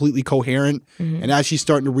 not completely coherent. Mm-hmm. And as she's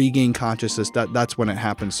starting to regain consciousness, that's when it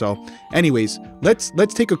happens. So anyways, let's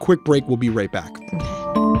take a quick break. We'll be right back.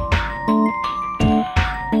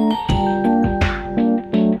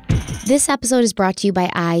 Okay. This episode is brought to you by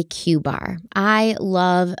IQ Bar. I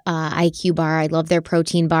love IQ Bar. I love their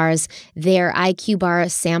protein bars. Their IQ Bar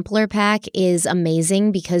sampler pack is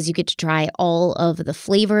amazing because you get to try all of the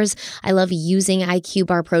flavors. I love using IQ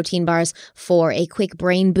Bar protein bars for a quick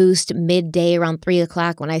brain boost midday around 3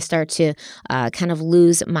 o'clock when I start to kind of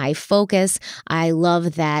lose my focus. I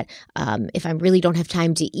love that if I really don't have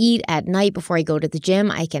time to eat at night before I go to the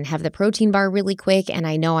gym, I can have the protein bar really quick and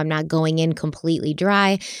I know I'm not going in completely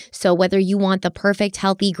dry. So whether you want the perfect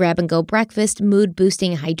healthy grab-and-go breakfast,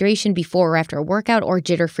 mood-boosting hydration before or after a workout, or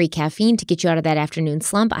jitter-free caffeine to get you out of that afternoon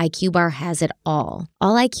slump, IQ Bar has it all.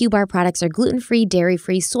 All IQ Bar products are gluten-free,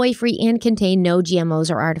 dairy-free, soy-free, and contain no GMOs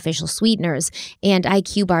or artificial sweeteners. And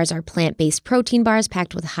IQ Bars are plant-based protein bars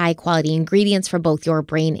packed with high-quality ingredients for both your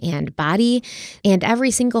brain and body. And every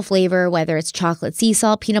single flavor, whether it's chocolate sea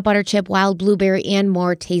salt, peanut butter chip, wild blueberry, and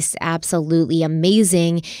more, tastes absolutely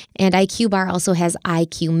amazing. And IQ Bar also has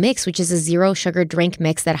IQ Mix, which is a zero-sugar drink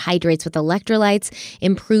mix that hydrates with electrolytes,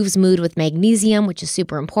 improves mood with magnesium, which is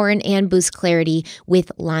super important, and boosts clarity with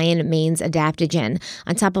lion mane's adaptogen.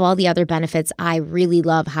 On top of all the other benefits, I really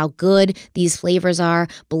love how good these flavors are.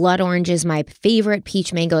 Blood orange is my favorite.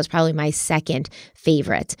 Peach mango is probably my second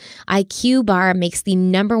favorite. IQ Bar makes the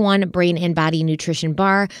 #1 brain and body nutrition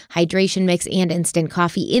bar, hydration mix, and instant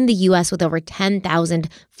coffee in the U.S. with over 10,000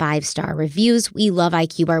 5-star reviews. We love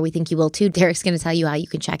IQ Bar. We think you will too. Derek's going to tell you how you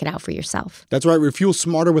can check it out for yourself. That's right. Refuel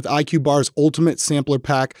smarter with IQ Bar's ultimate sampler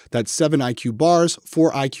pack. That's 7 IQ bars,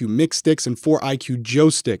 4 IQ mix sticks, and 4 IQ Joe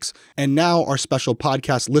sticks. And now our special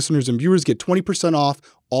podcast listeners and viewers get 20% off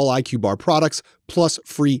all IQ Bar products, plus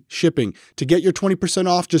free shipping. To get your 20%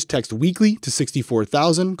 off, just text weekly to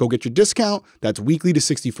 64,000. Go get your discount. That's weekly to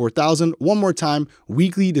 64,000. One more time,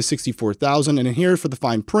 weekly to 64,000. And here for the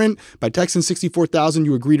fine print, by texting 64,000,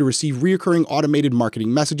 you agree to receive reoccurring automated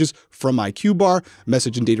marketing messages from IQ Bar.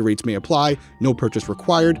 Message and data rates may apply. No purchase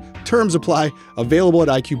required. Terms apply. Available at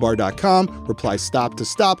iqbar.com. Reply stop to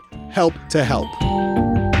stop. Help to help.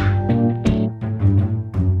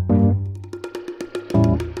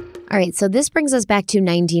 All right, so this brings us back to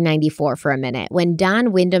 1994 for a minute, when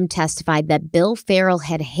Don Wyndham testified that Bill Farrell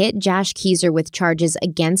had hit Josh Kezer with charges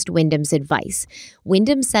against Wyndham's advice.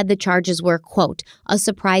 Wyndham said the charges were, quote, a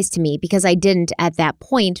surprise to me because I didn't, at that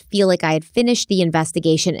point, feel like I had finished the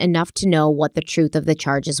investigation enough to know what the truth of the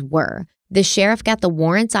charges were. The sheriff got the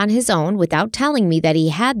warrants on his own without telling me that he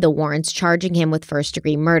had the warrants charging him with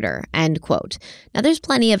first-degree murder, end quote. Now, there's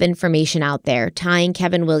plenty of information out there tying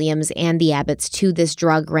Kevin Williams and the Abbotts to this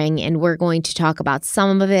drug ring, and we're going to talk about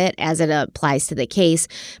some of it as it applies to the case.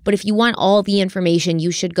 But if you want all the information,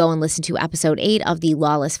 you should go and listen to episode 8 of the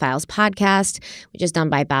Lawless Files podcast, which is done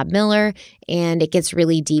by Bob Miller, and it gets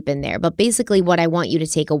really deep in there. But basically, what I want you to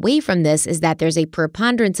take away from this is that there's a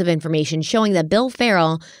preponderance of information showing that Bill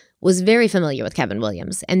Farrell was very familiar with Kevin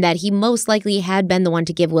Williams, and that he most likely had been the one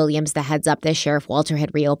to give Williams the heads up that Sheriff Walter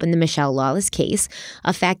had reopened the Mischelle Lawless case,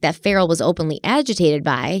 a fact that Farrell was openly agitated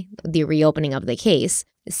by the reopening of the case,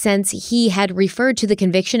 since he had referred to the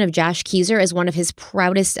conviction of Josh Kezer as one of his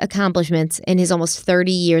proudest accomplishments in his almost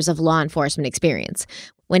 30 years of law enforcement experience.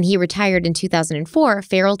 When he retired in 2004,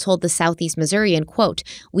 Farrell told the Southeast Missourian, quote,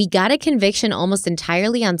 we got a conviction almost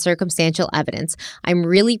entirely on circumstantial evidence. I'm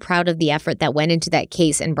really proud of the effort that went into that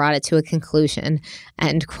case and brought it to a conclusion,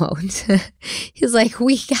 end quote. He's like,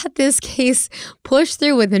 we got this case pushed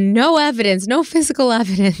through with no evidence, no physical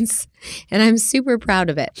evidence. And I'm super proud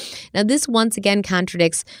of it. Now, this once again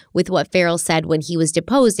contradicts with what Farrell said when he was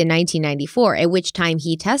deposed in 1994, at which time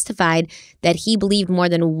he testified that he believed more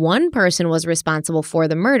than one person was responsible for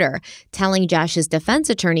the murder, telling Josh's defense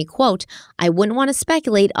attorney, quote, I wouldn't want to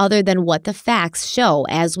speculate other than what the facts show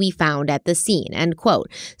as we found at the scene, end quote.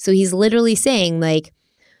 So he's literally saying, like,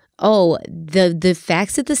 oh, the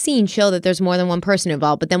facts at the scene show that there's more than one person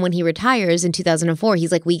involved. But then when he retires in 2004,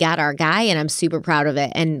 he's like, we got our guy and I'm super proud of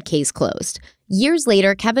it, and case closed. Years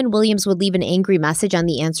later, Kevin Williams would leave an angry message on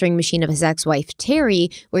the answering machine of his ex-wife, Terry,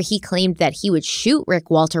 where he claimed that he would shoot Rick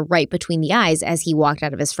Walter right between the eyes as he walked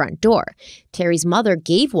out of his front door. Terry's mother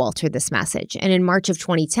gave Walter this message, and in March of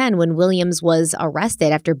 2010, when Williams was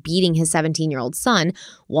arrested after beating his 17-year-old son,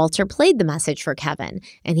 Walter played the message for Kevin,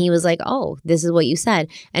 and he was like, oh, this is what you said.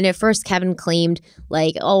 And at first, Kevin claimed,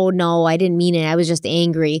 like, oh, no, I didn't mean it, I was just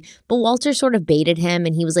angry. But Walter sort of baited him,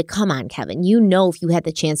 and he was like, come on, Kevin, you know if you had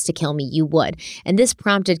the chance to kill me, you would. And this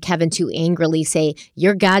prompted Kevin to angrily say,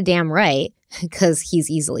 you're goddamn right, because he's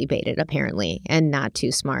easily baited, apparently, and not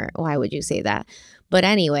too smart. Why would you say that? But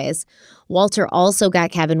anyways, Walter also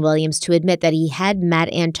got Kevin Williams to admit that he had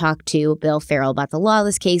met and talked to Bill Farrell about the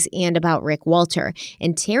Lawless case and about Rick Walter.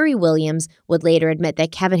 And Terry Williams would later admit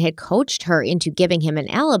that Kevin had coached her into giving him an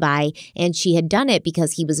alibi, and she had done it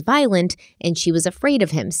because he was violent and she was afraid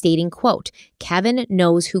of him, stating, quote, "Kevin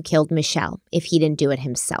knows who killed Mischelle if he didn't do it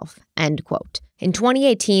himself," end quote. In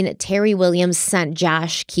 2018, Terry Williams sent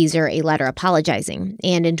Josh Kezer a letter apologizing.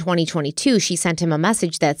 And in 2022, she sent him a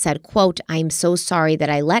message that said, quote, "I'm so sorry that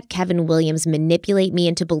I let Kevin Williams manipulate me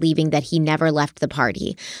into believing that he never left the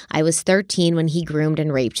party. I was 13 when he groomed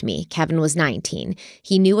and raped me. Kevin was 19.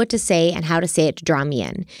 He knew what to say and how to say it to draw me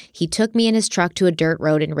in. He took me in his truck to a dirt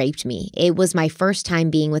road and raped me. It was my first time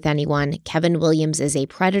being with anyone. Kevin Williams is a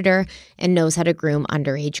predator and knows how to groom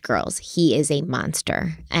underage girls. He is a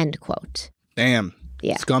monster," end quote. Damn.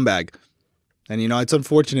 Yeah. Scumbag. And, it's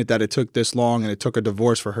unfortunate that it took this long and it took a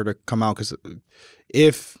divorce for her to come out, because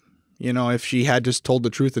if she had just told the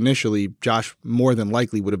truth initially, Josh more than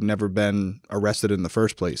likely would have never been arrested in the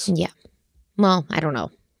first place. Yeah. Well, I don't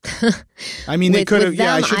know. I mean, they could have.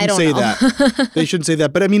 Yeah, I shouldn't say that. They shouldn't say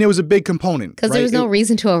that. But I mean, it was a big component. Because there was no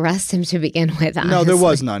reason to arrest him to begin with. Honestly. No, there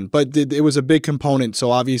was none. But it was a big component. So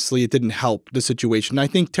obviously it didn't help the situation. I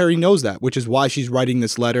think Terry knows that, which is why she's writing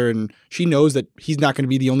this letter. And she knows that he's not going to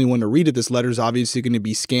be the only one to read it. This letter is obviously going to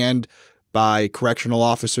be scanned by correctional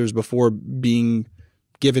officers before being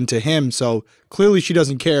given to him. So clearly she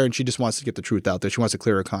doesn't care, and she just wants to get the truth out there. She wants to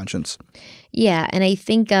clear her conscience. Yeah. And I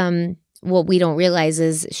think what we don't realize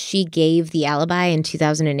is she gave the alibi in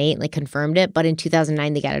 2008, like confirmed it, but in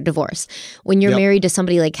 2009 they got a divorce. When you're married to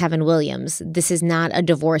somebody like Kevin Williams, this is not a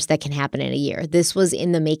divorce that can happen in a year. This was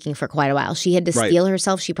in the making for quite a while. She had to steel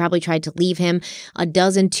herself. She probably tried to leave him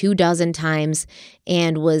 2 dozen times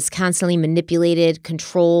and was constantly manipulated,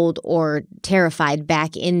 controlled, or terrified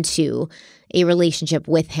back into a relationship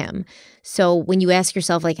with him. So when you ask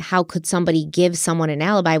yourself, like, how could somebody give someone an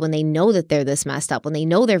alibi when they know that they're this messed up, when they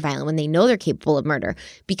know they're violent, when they know they're capable of murder?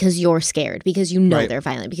 Because you're scared, because they're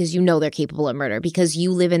violent, because they're capable of murder, because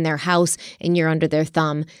you live in their house and you're under their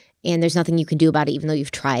thumb and there's nothing you can do about it, even though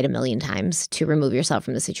you've tried a million times to remove yourself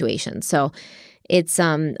from the situation. So it's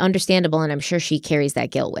understandable, and I'm sure she carries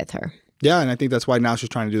that guilt with her. Yeah, and I think that's why now she's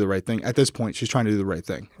trying to do the right thing. At this point, she's trying to do the right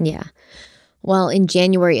thing. Yeah. Well, in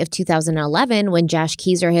January of 2011, when Josh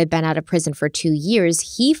Kezer had been out of prison for 2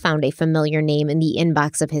 years, he found a familiar name in the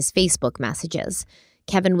inbox of his Facebook messages.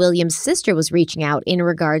 Kevin Williams' sister was reaching out in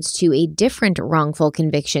regards to a different wrongful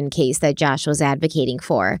conviction case that Josh was advocating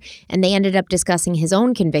for, and they ended up discussing his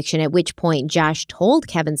own conviction, at which point Josh told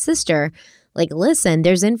Kevin's sister, like, listen,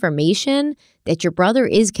 there's information that your brother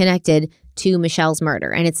is connected to Mischelle's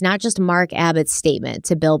murder. And it's not just Mark Abbott's statement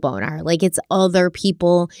to Bill Bonar. Like, it's other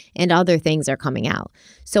people and other things are coming out.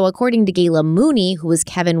 So according to Gayla Mooney, who was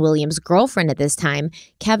Kevin Williams' girlfriend at this time,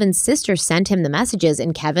 Kevin's sister sent him the messages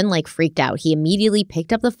and Kevin freaked out. He immediately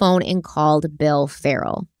picked up the phone and called Bill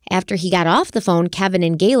Farrell. After he got off the phone, Kevin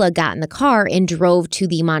and Gayla got in the car and drove to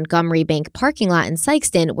the Montgomery Bank parking lot in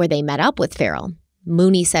Sykeston, where they met up with Farrell.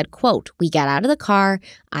 Mooney said, quote, "We got out of the car,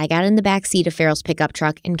 I got in the back seat of Farrell's pickup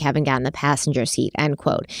truck, and Kevin got in the passenger seat," end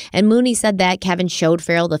quote. And Mooney said that Kevin showed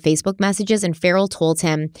Farrell the Facebook messages, and Farrell told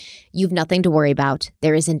him, "You've nothing to worry about.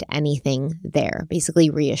 There isn't anything there,"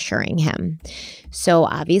 basically reassuring him. So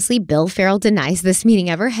obviously, Bill Farrell denies this meeting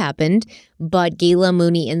ever happened, but Gayla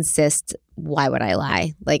Mooney insists, why would I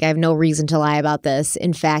lie? I have no reason to lie about this.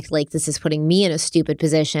 In fact, this is putting me in a stupid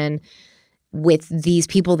position with these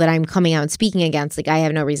people that I'm coming out and speaking against. I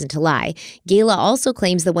have no reason to lie. Gayla also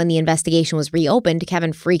claims that when the investigation was reopened,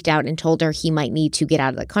 Kevin freaked out and told her he might need to get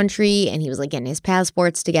out of the country, and he was getting his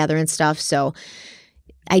passports together and stuff. So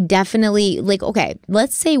I definitely okay,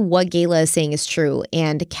 let's say what Gayla is saying is true,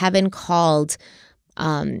 and Kevin called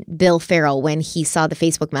Bill Farrell when he saw the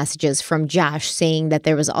Facebook messages from Josh saying that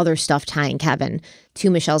there was other stuff tying Kevin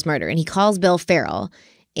to Mischelle's murder, and he calls Bill Farrell.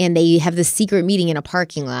 And they have this secret meeting in a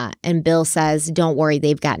parking lot, and Bill says, "Don't worry,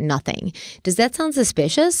 they've got nothing." Does that sound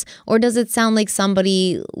suspicious? Or does it sound like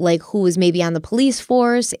somebody who was maybe on the police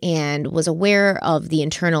force and was aware of the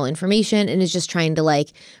internal information and is just trying to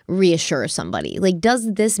reassure somebody?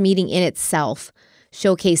 Does this meeting in itself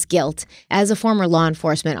showcase guilt? As a former law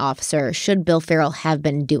enforcement officer, should Bill Farrell have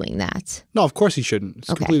been doing that? No, of course he shouldn't.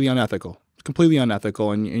 It's completely unethical. Completely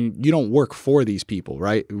unethical, and you don't work for these people,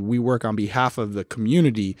 right? We work on behalf of the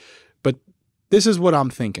community, but this is what I'm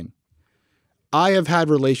thinking. I have had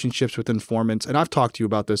relationships with informants, and I've talked to you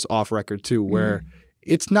about this off record too, where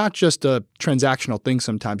it's not just a transactional thing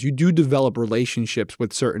sometimes. You do develop relationships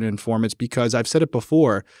with certain informants because I've said it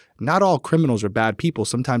before, not all criminals are bad people.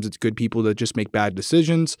 Sometimes it's good people that just make bad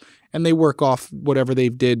decisions and they work off whatever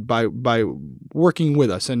they've did by working with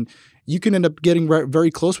us. And you can end up getting very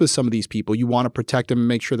close with some of these people. You want to protect them and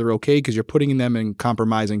make sure they're okay because you're putting them in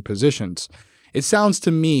compromising positions. It sounds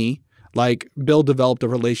to me like Bill developed a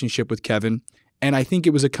relationship with Kevin, and I think it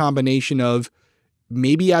was a combination of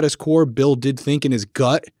maybe at his core, Bill did think in his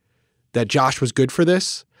gut that Josh was good for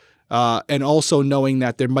this, and also knowing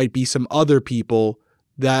that there might be some other people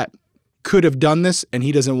that could have done this and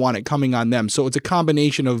he doesn't want it coming on them. So it's a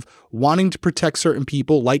combination of wanting to protect certain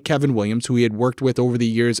people like Kevin Williams, who he had worked with over the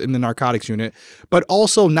years in the narcotics unit, but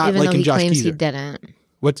also not liking Josh Kezer. Even though he claims he didn't.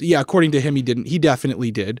 Yeah, according to him, he didn't. He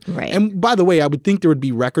definitely did. Right. And by the way, I would think there would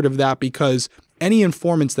be record of that because any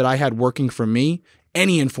informants that I had working for me,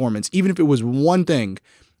 any informants, even if it was one thing,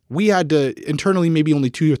 we had to internally, maybe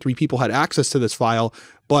only 2 or 3 people had access to this file,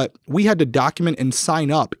 but we had to document and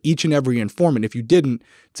sign up each and every informant. If you didn't,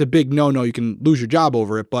 it's a big no-no. You can lose your job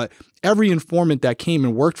over it. But every informant that came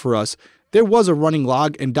and worked for us, there was a running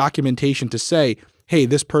log and documentation to say, hey,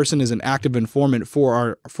 this person is an active informant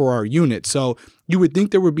for our unit. So you would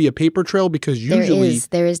think there would be a paper trail because usually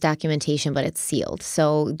there is documentation, but it's sealed.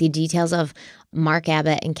 So the details of Mark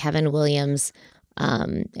Abbott and Kevin Williams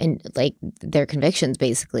and like their convictions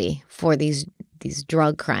basically for these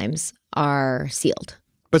drug crimes are sealed.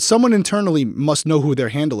 But someone internally must know who their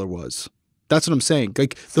handler was. That's what I'm saying.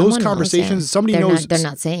 Like those conversations, somebody knows. They're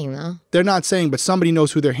not saying though. They're not saying, but somebody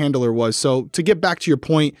knows who their handler was. So to get back to your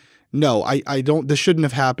point, no, I don't. This shouldn't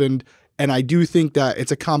have happened. And I do think that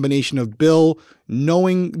it's a combination of Bill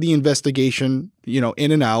knowing the investigation,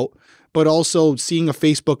 in and out, but also seeing a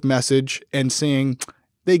Facebook message and saying,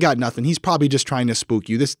 they got nothing. He's probably just trying to spook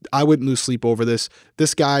you. I wouldn't lose sleep over this.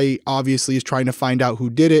 This guy obviously is trying to find out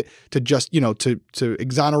who did it to just, to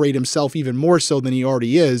exonerate himself even more so than he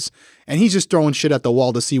already is. And he's just throwing shit at the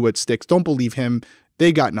wall to see what sticks. Don't believe him.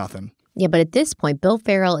 They got nothing. Yeah, but at this point, Bill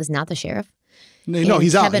Farrell is not the sheriff. No,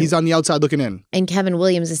 he's out. He's on the outside looking in. And Kevin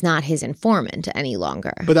Williams is not his informant any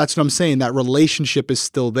longer. But that's what I'm saying. That relationship is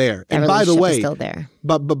still there. And by the way, is still there.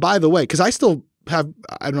 But by the way, because I still have,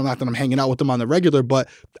 I don't know, not that I'm hanging out with them on the regular, but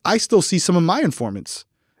I still see some of my informants,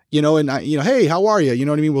 and hey, how are you? You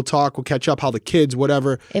know what I mean? We'll talk, we'll catch up, how the kids,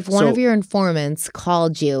 whatever. If one of your informants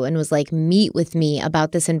called you and was like, meet with me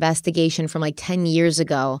about this investigation from like 10 years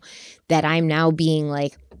ago that I'm now being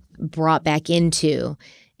like brought back into,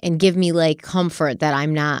 and give me like comfort that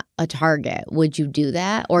I'm not a target, would you do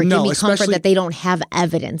that? Or give me comfort that they don't have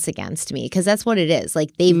evidence against me? Because that's what it is.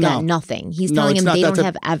 Like they've got nothing. He's telling him they don't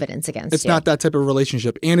have evidence against you. It's not that type of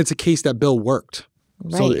relationship. And it's a case that Bill worked.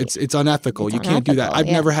 Right. So it's unethical. You can't do that. I've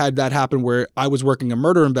never had that happen where I was working a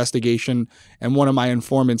murder investigation and one of my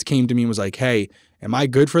informants came to me and was like, hey, am I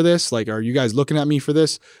good for this? Like, are you guys looking at me for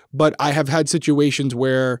this? But I have had situations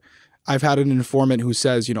where I've had an informant who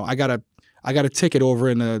says, I got a ticket over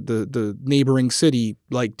in the neighboring city.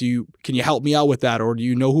 Like, can you help me out with that? Or do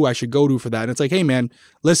you know who I should go to for that? And it's like, hey man,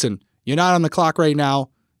 listen, you're not on the clock right now.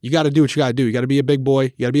 You got to do what you got to do. You got to be a big boy.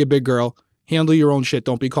 You got to be a big girl. Handle your own shit.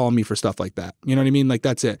 Don't be calling me for stuff like that. You know what I mean? Like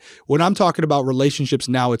that's it. When I'm talking about relationships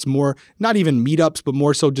now, it's more not even meetups, but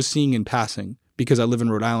more so just seeing in passing because I live in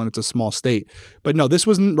Rhode Island. It's a small state. But no, this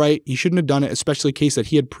wasn't right. He shouldn't have done it, especially a case that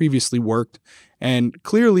he had previously worked. And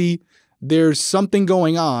clearly there's something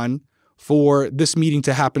going on for this meeting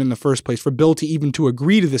to happen in the first place, for Bill to even to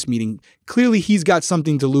agree to this meeting. Clearly, he's got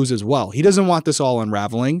something to lose as well. He doesn't want this all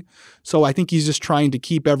unraveling. So I think he's just trying to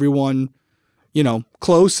keep everyone,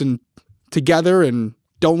 close and together and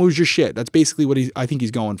don't lose your shit. That's basically what I think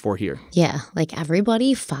he's going for here. Yeah, like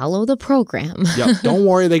everybody follow the program. Yep, don't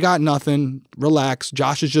worry, they got nothing. Relax.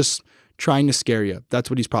 Josh is just trying to scare you.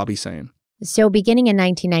 That's what he's probably saying. So beginning in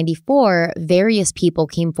 1994, various people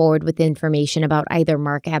came forward with information about either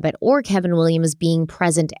Mark Abbott or Kevin Williams being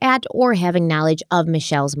present at or having knowledge of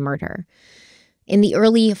Mischelle's murder. In the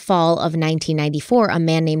early fall of 1994, a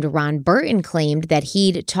man named Ron Benton claimed that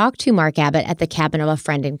he'd talked to Mark Abbott at the cabin of a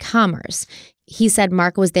friend in Commerce. He said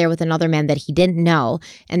Mark was there with another man that he didn't know,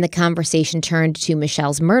 and the conversation turned to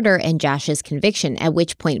Mischelle's murder and Josh's conviction, at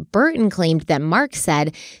which point Benton claimed that Mark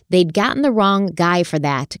said they'd gotten the wrong guy for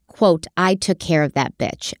that. Quote, I took care of that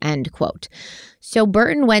bitch, end quote. So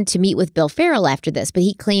Benton went to meet with Bill Farrell after this, but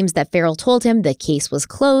he claims that Farrell told him the case was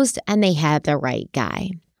closed and they had the right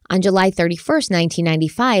guy. On July 31st,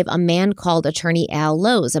 1995, a man called attorney Al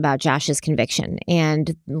Lawless about Josh's conviction,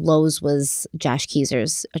 and Lawless was Josh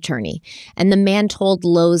Kezer's attorney. And the man told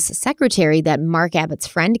Lawless' secretary that Mark Abbott's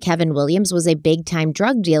friend, Kevin Williams, was a big-time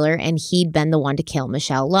drug dealer and he'd been the one to kill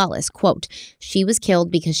Mischelle Lawless. Quote, "She was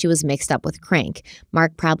killed because she was mixed up with crank.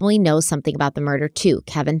 Mark probably knows something about the murder too.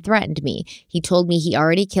 Kevin threatened me. He told me he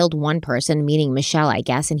already killed one person, meaning Mischelle, I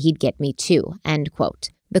guess, and he'd get me too." End quote.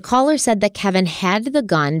 The caller said that Kevin had the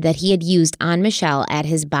gun that he had used on Mischelle at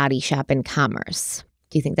his body shop in Commerce.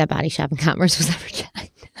 Do you think that body shop in Commerce was ever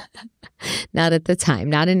checked? Not at the time,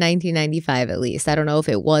 not in 1995 at least. I don't know if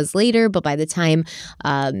it was later, but by the time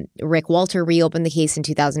Rick Walter reopened the case in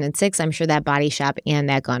 2006, I'm sure that body shop and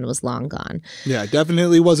that gun was long gone. Yeah,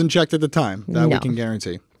 definitely wasn't checked at the time. That we can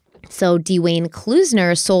guarantee. So Dwayne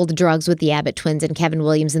Klusner sold drugs with the Abbott twins and Kevin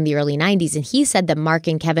Williams in the early 90s, and he said that Mark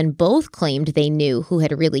and Kevin both claimed they knew who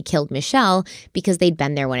had really killed Mischelle because they'd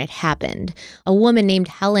been there when it happened. A woman named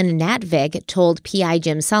Helen Natvig told PI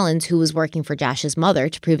Jim Sullins, who was working for Josh's mother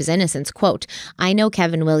to prove his innocence, quote, "I know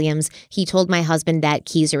Kevin Williams. He told my husband that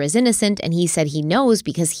Kezer is innocent, and he said he knows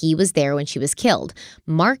because he was there when she was killed.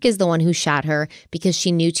 Mark is the one who shot her because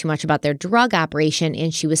she knew too much about their drug operation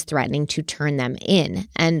and she was threatening to turn them in,"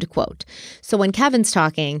 end quote. So when Kevin's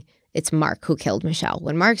talking, it's Mark who killed Mischelle.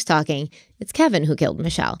 When Mark's talking, it's Kevin who killed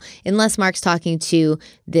Mischelle. Unless Mark's talking to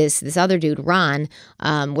this other dude, Ron,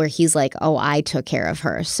 where he's like, "Oh, I took care of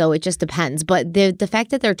her." So it just depends. But the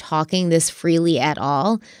fact that they're talking this freely at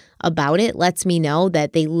all about it lets me know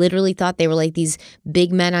that they literally thought they were like these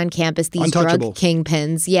big men on campus, these drug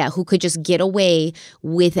kingpins, who could just get away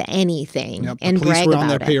with anything and the police brag were about on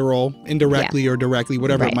their it. payroll, indirectly or directly,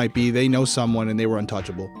 whatever it might be. They know someone and they were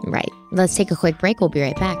untouchable. Right. Let's take a quick break. We'll be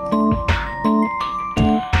right back.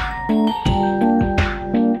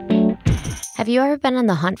 Have you ever been on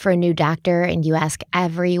the hunt for a new doctor and you ask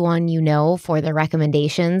everyone you know for their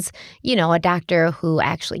recommendations? You know, a doctor who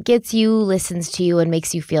actually gets you, listens to you, and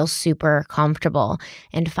makes you feel super comfortable.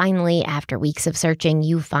 And finally, after weeks of searching,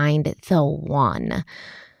 you find the one.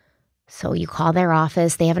 So you call their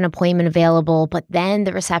office, they have an appointment available, but then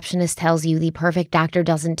the receptionist tells you the perfect doctor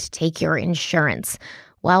doesn't take your insurance.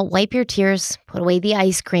 Well, wipe your tears, put away the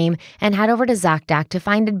ice cream, and head over to ZocDoc to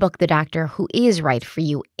find and book the doctor who is right for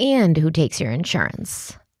you and who takes your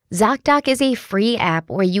insurance. ZocDoc is a free app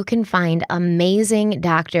where you can find amazing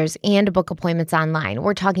doctors and book appointments online.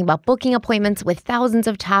 We're talking about booking appointments with thousands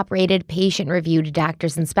of top-rated, patient-reviewed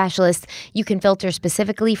doctors and specialists. You can filter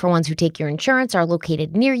specifically for ones who take your insurance, are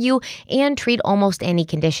located near you, and treat almost any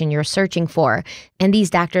condition you're searching for. And these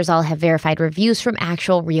doctors all have verified reviews from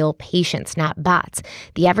actual real patients, not bots.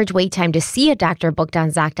 The average wait time to see a doctor booked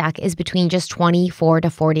on ZocDoc is between just 24 to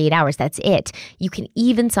 48 hours. That's it. You can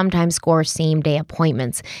even sometimes score same-day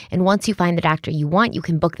appointments. And once you find the doctor you want, you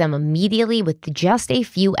can book them immediately with just a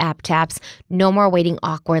few app taps. No more waiting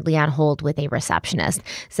awkwardly on hold with a receptionist.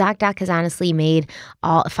 ZocDoc has honestly made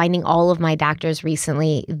finding all of my doctors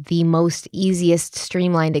recently the most easiest,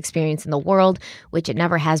 streamlined experience in the world, which it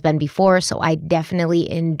never has been before. So I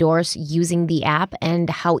definitely endorse using the app and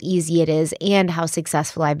how easy it is and how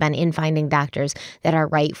successful I've been in finding doctors that are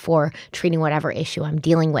right for treating whatever issue I'm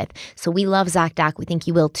dealing with. So we love ZocDoc. We think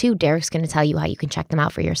you will too. Derek's going to tell you how you can check them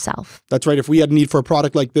out for yourself. That's right. If we had a need for a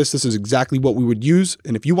product like this is exactly what we would use.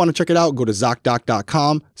 And if you want to check it out, go to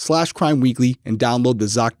ZocDoc.com/crimeweekly and download the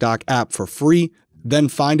ZocDoc app for free. Then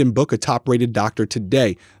find and book a top-rated doctor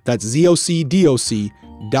today. That's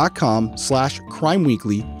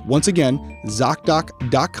ZocDoc.com/crimeweekly. Once again,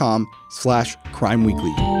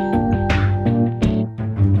 ZocDoc.com/crimeweekly.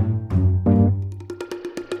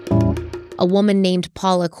 A woman named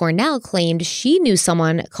Paula Cornell claimed she knew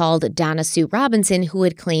someone called Donna Sue Robinson who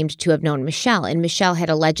had claimed to have known Mischelle. And Mischelle had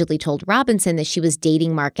allegedly told Robinson that she was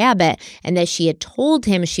dating Mark Abbott and that she had told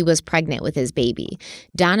him she was pregnant with his baby.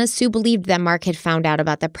 Donna Sue believed that Mark had found out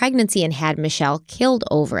about the pregnancy and had Mischelle killed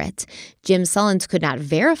over it. Jim Sullins could not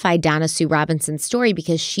verify Donna Sue Robinson's story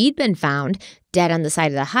because she'd been found dead on the side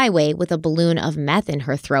of the highway with a balloon of meth in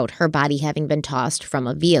her throat, her body having been tossed from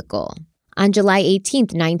a vehicle. On July 18,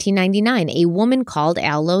 1999, a woman called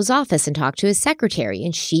Al Lowe's office and talked to his secretary,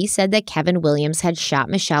 and she said that Kevin Williams had shot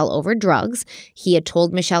Mischelle over drugs. He had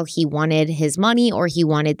told Mischelle he wanted his money or he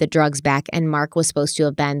wanted the drugs back, and Mark was supposed to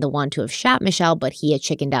have been the one to have shot Mischelle, but he had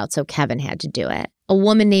chickened out, so Kevin had to do it. A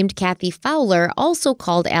woman named Kathy Fowler also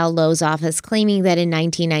called Al Lowe's office claiming that in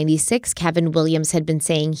 1996, Kevin Williams had been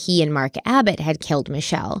saying he and Mark Abbott had killed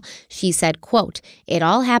Mischelle. She said, quote, "It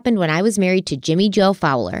all happened when I was married to Jimmy Joe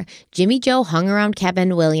Fowler. Jimmy Joe hung around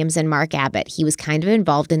Kevin Williams and Mark Abbott. He was kind of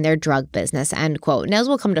involved in their drug business," end quote. And as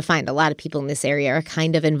we'll come to find, a lot of people in this area are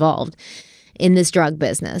kind of involved. in this drug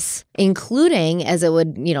business, including, as it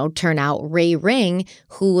would, turn out, Ray Ring,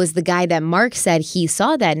 who was the guy that Mark said he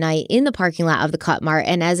saw that night in the parking lot of the Cut Mart.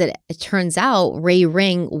 And as it turns out, Ray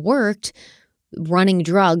Ring worked running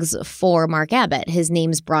drugs for Mark Abbott. His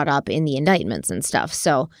name's brought up in the indictments and stuff.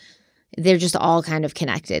 So they're just all kind of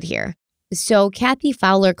connected here. So Kathy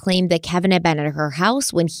Fowler claimed that Kevin had been at her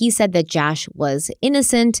house when he said that Josh was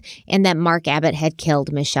innocent and that Mark Abbott had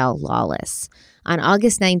killed Mischelle Lawless. On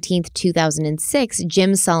August 19th, 2006,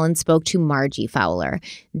 Jim Sullen spoke to Margie Fowler.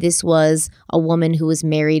 This was a woman who was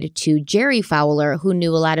married to Jerry Fowler, who knew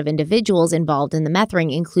a lot of individuals involved in the meth ring,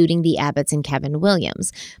 including the Abbotts and Kevin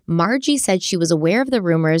Williams. Margie said she was aware of the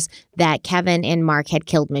rumors that Kevin and Mark had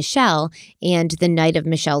killed Mischelle, and the night of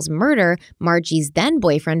Michelle's murder, Margie's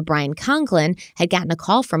then-boyfriend, Brian Conklin, had gotten a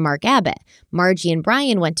call from Mark Abbott. Margie and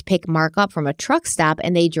Brian went to pick Mark up from a truck stop,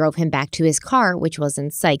 and they drove him back to his car, which was in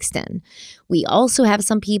Sykeston. We also have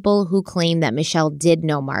some people who claim that Mischelle did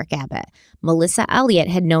know Mark Abbott. Melissa Elliott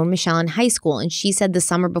had known Mischelle in high school, and she said the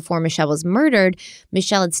summer before Mischelle was murdered,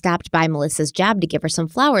 Mischelle had stopped by Melissa's job to give her some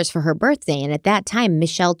flowers for her birthday. And at that time,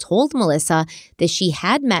 Mischelle told Melissa that she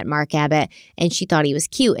had met Mark Abbott and she thought he was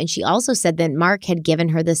cute. And she also said that Mark had given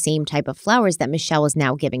her the same type of flowers that Mischelle was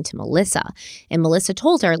now giving to Melissa. And Melissa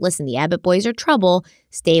told her, listen, the Abbott boys are trouble.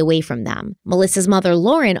 Stay away from them. Melissa's mother,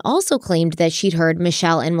 Lauren, also claimed that she'd heard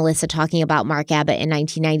Mischelle and Melissa talking about Mark Abbott in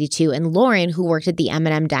 1992. And Lauren, who worked at the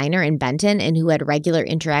M&M Diner in Benton and who had regular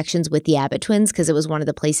interactions with the Abbott twins because it was one of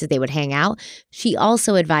the places they would hang out, she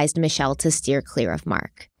also advised Mischelle to steer clear of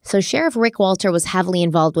Mark. So Sheriff Rick Walter was heavily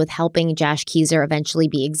involved with helping Josh Kezer eventually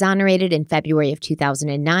be exonerated in February of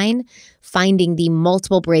 2009. Finding the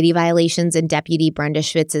multiple Brady violations in Deputy Brenda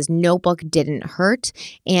Schwitz's notebook didn't hurt,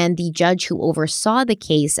 and the judge who oversaw the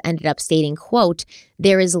case ended up stating, quote,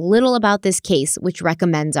 "There is little about this case which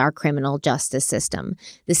recommends our criminal justice system.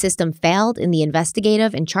 The system failed in the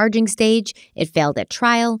investigative and charging stage, it failed at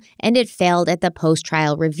trial, and it failed at the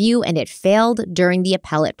post-trial review, and it failed during the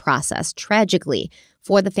appellate process. Tragically,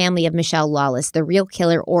 for the family of Mischelle Lawless, the real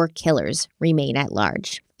killer or killers remain at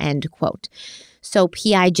large." End quote. So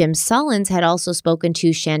PI Jim Sullins had also spoken to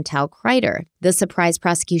Chantel Kreider, the surprise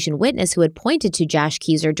prosecution witness who had pointed to Josh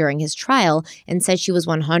Kezer during his trial and said she was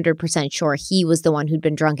 100% sure he was the one who'd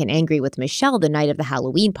been drunk and angry with Mischelle the night of the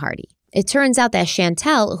Halloween party. It turns out that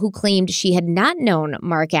Chantel, who claimed she had not known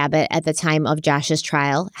Mark Abbott at the time of Josh's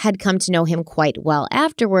trial, had come to know him quite well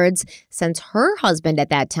afterwards, since her husband at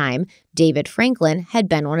that time, David Franklin, had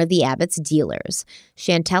been one of the Abbott's dealers.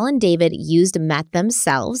 Chantel and David used meth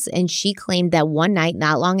themselves, and she claimed that one night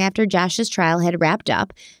not long after Josh's trial had wrapped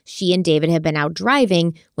up, she and David had been out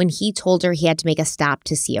driving when he told her he had to make a stop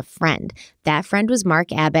to see a friend. That friend was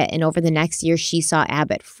Mark Abbott, and over the next year, she saw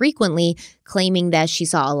Abbott frequently, claiming that she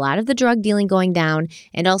saw a lot of the drug dealing going down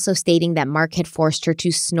and also stating that Mark had forced her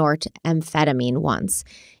to snort amphetamine once.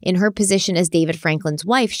 In her position as David Franklin's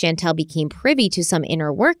wife, Chantel became privy to some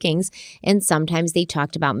inner workings, and sometimes they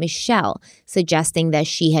talked about Mischelle, suggesting that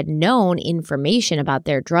she had known information about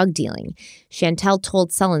their drug dealing. Chantel told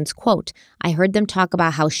Sullins, quote, "I heard them talk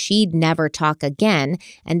about how she'd never talk again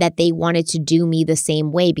and that they wanted to do me the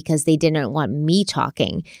same way because they didn't want me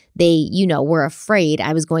talking. They, were afraid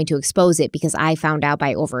I was going to expose it because I found out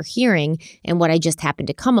by overhearing and what I just happened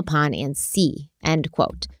to come upon and see." End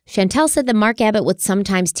quote. Chantel said that Mark Abbott would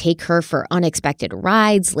sometimes take her for unexpected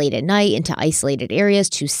rides late at night into isolated areas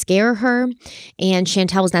to scare her. And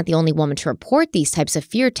Chantel was not the only woman to report these types of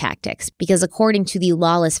fear tactics, because according to the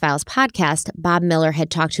Lawless Files podcast, Bob Miller had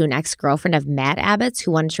talked to an ex-girlfriend of Matt Abbott's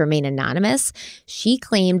who wanted to remain anonymous. She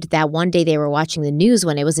claimed that one day they were watching the news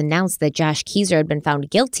when it was announced that Josh Kezer had been found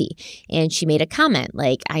guilty. And she made a comment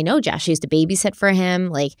like, "I know Josh used to babysit for him.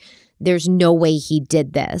 Like, there's no way he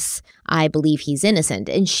did this. I believe he's innocent."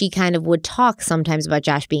 And she kind of would talk sometimes about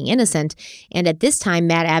Josh being innocent. And at this time,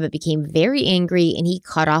 Matt Abbott became very angry and he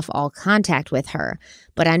cut off all contact with her.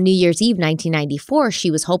 But on New Year's Eve 1994,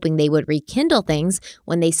 she was hoping they would rekindle things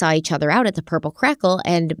when they saw each other out at the Purple Crackle,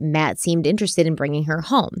 and Matt seemed interested in bringing her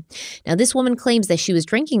home. Now, this woman claims that she was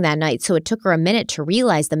drinking that night, so it took her a minute to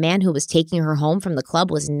realize the man who was taking her home from the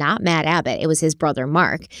club was not Matt Abbott. It was his brother,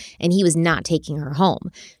 Mark, and he was not taking her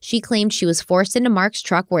home. She claimed she was forced into Mark's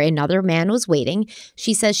truck where another man was waiting.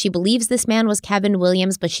 She says she believes this man was Kevin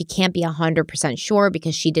Williams, but she can't be 100% sure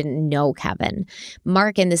because she didn't know Kevin.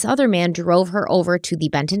 Mark and this other man drove her over to the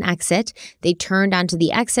Benton exit. They turned onto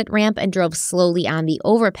the exit ramp and drove slowly on the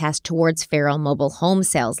overpass towards Farrell Mobile Home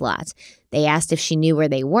Sales Lot. They asked if she knew where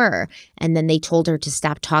they were, and then they told her to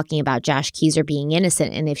stop talking about Josh Kezer being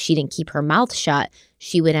innocent, and if she didn't keep her mouth shut,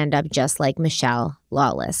 she would end up just like Mischelle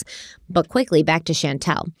Lawless. But quickly, back to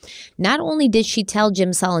Chantel. Not only did she tell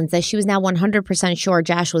Jim Sullins that she was now 100% sure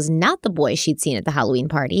Josh was not the boy she'd seen at the Halloween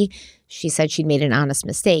party, she said she'd made an honest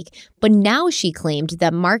mistake, but now she claimed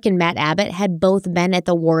that Mark and Matt Abbott had both been at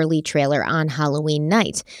the Worley trailer on Halloween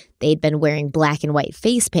night. They'd been wearing black and white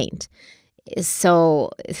face paint. So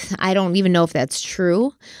I don't even know if that's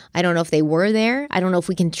true. I don't know if they were there. I don't know if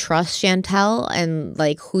we can trust Chantel and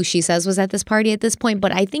like who she says was at this party at this point,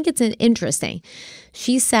 but I think it's interesting.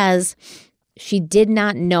 She says she did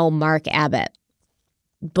not know Mark Abbott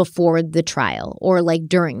before the trial or like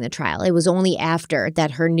during the trial. It was only after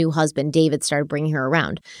that her new husband, David, started bringing her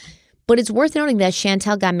around. But it's worth noting that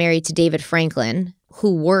Chantel got married to David Franklin,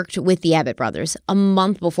 who worked with the Abbott brothers a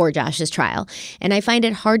month before Josh's trial. And I find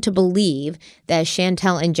it hard to believe that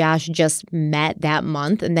Chantel and Josh just met that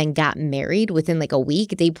month and then got married within like a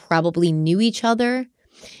week. They probably knew each other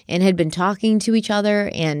and had been talking to each other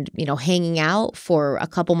and, you know, hanging out for a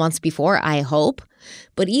couple months before, I hope.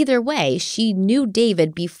 But either way, she knew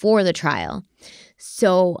David before the trial.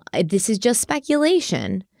 So this is just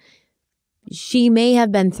speculation. She may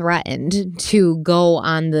have been threatened to go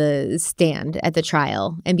on the stand at the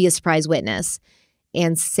trial and be a surprise witness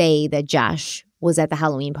and say that Josh was at the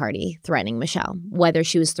Halloween party threatening Mischelle. Whether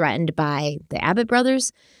she was threatened by the Abbott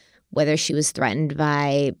brothers, whether she was threatened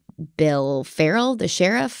by Bill Farrell, the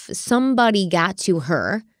sheriff, somebody got to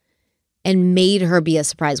her and made her be a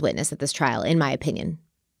surprise witness at this trial, in my opinion.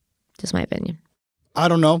 Just my opinion. I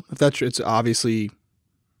don't know if that's true. It's obviously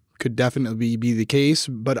could definitely be the case,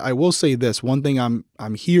 but I will say this one thing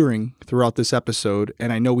I'm hearing throughout this episode,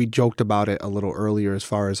 and I know we joked about it a little earlier as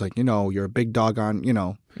far as like, you know, you're a big dog on, you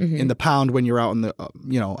know, in the pound when you're out in the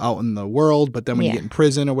out in the world, but then when you get in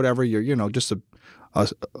prison or whatever, you're, you know, just a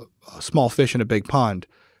small fish in a big pond.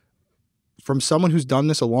 From someone who's done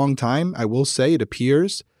this a long time, I will say it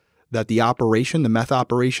appears that the meth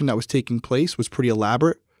operation that was taking place was pretty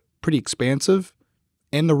elaborate, pretty expansive,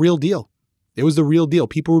 and the real deal. It was the real deal.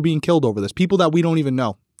 People were being killed over this. People that we don't even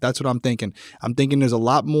know. That's what I'm thinking. I'm thinking there's a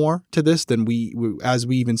lot more to this than we as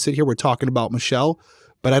we even sit here. We're talking about Mischelle,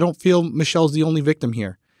 but I don't feel Michelle's the only victim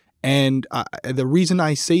here. And the reason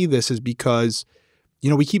I say this is because, you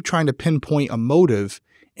know, we keep trying to pinpoint a motive,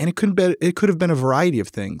 and it could have been a variety of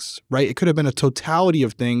things, right? It could have been a totality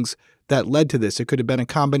of things that led to this. It could have been a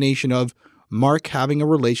combination of Mark having a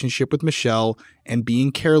relationship with Mischelle and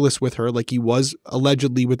being careless with her like he was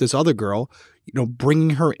allegedly with this other girl, you know,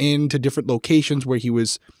 bringing her into different locations where he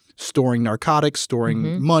was storing narcotics,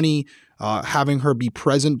 storing money, having her be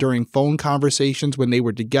present during phone conversations when they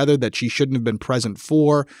were together that she shouldn't have been present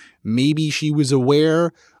for. Maybe she was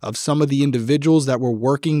aware of some of the individuals that were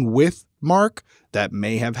working with Mark that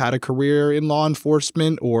may have had a career in law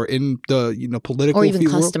enforcement or in the, you know, political field. Or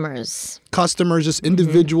even customers. Customers, just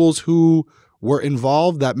individuals who were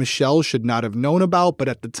involved that Mischelle should not have known about. But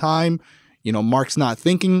at the time, you know, Mark's not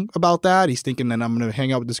thinking about that. He's thinking that I'm going to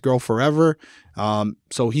hang out with this girl forever.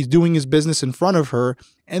 So he's doing his business in front of her.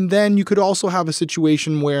 And then you could also have a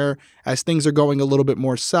situation where as things are going a little bit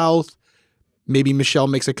more south, maybe Mischelle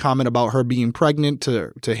makes a comment about her being pregnant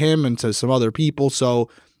to him and to some other people. So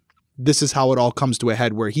this is how it all comes to a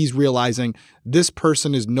head where he's realizing this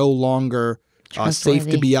person is no longer safe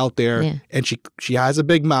to be out there. Yeah. And she has a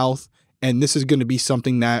big mouth, and this is going to be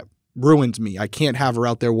something that ruins me. I can't have her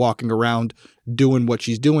out there walking around doing what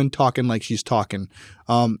she's doing, talking like she's talking.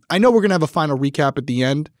 I know we're going to have a final recap at the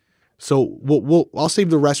end, so I'll save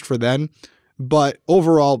the rest for then. But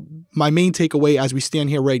overall, my main takeaway as we stand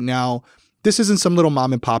here right now, this isn't some little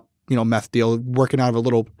mom and pop, you know, meth deal working out of a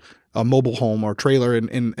little mobile home or trailer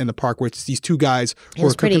in the park where it's these two guys who are cooking up. It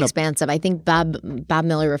was pretty expansive. I think Bob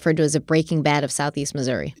Miller referred to it as a Breaking Bad of Southeast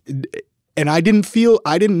Missouri. And I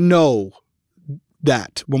didn't know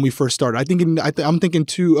that when we first started. I'm thinking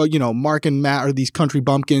too, you know, Mark and Matt are these country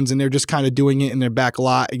bumpkins, and they're just kind of doing it in their back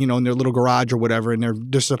lot, you know, in their little garage or whatever, and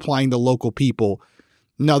they're supplying the local people.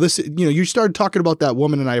 Now this, you know, you started talking about that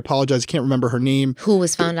woman, and I apologize, I can't remember her name. Who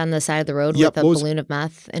was found on the side of the road with a balloon of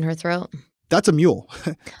meth in her throat? That's a mule.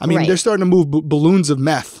 I mean, they're starting to move balloons of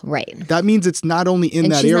meth. Right. That means it's not only in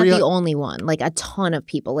that area. And she's not the only one. Like, a ton of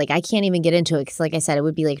people. Like, I can't even get into it because, like I said, it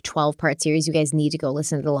would be like 12-part series. You guys need to go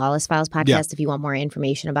listen to the Lawless Files podcast if you want more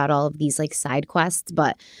information about all of these, like, side quests.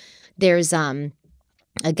 But there's a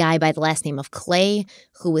guy by the last name of Clay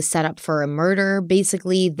who was set up for a murder,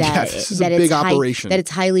 basically. This is a big operation. That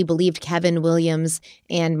it's highly believed Kevin Williams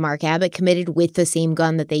and Mark Abbott committed with the same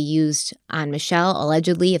gun that they used on Mischelle,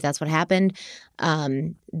 allegedly, if that's what happened.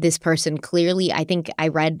 This person clearly, I think I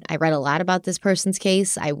read a lot about this person's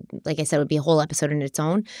case. Like I said, it would be a whole episode in its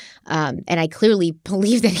own. And I clearly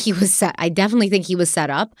believe that he was set. I definitely think he was set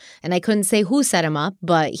up, and I couldn't say who set him up,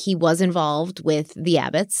 but he was involved with the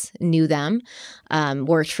Abbotts, knew them,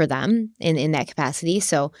 worked for them in that capacity.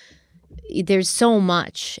 So there's so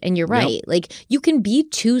much, and you're right. Yep. Like, you can be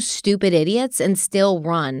two stupid idiots and still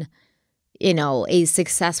run, a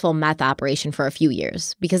successful meth operation for a few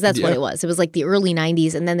years, because that's what it was. It was like the early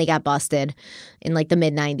 90s, and then they got busted in like the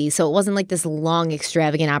mid 90s. So it wasn't like this long,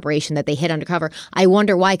 extravagant operation that they hid undercover. I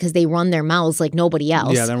wonder why, because they run their mouths like nobody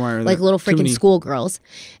else. Yeah, like little freaking schoolgirls.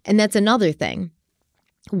 And that's another thing.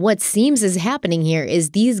 What seems is happening here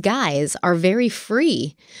is these guys are very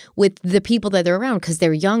free with the people that they're around, because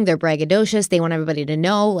they're young, they're braggadocious, they want everybody to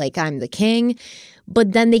know, like, I'm the king.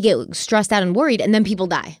 But then they get stressed out and worried, and then people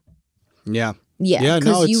die. Yeah. Yeah,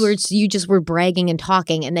 because you just were bragging and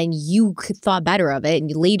talking, and then you thought better of it,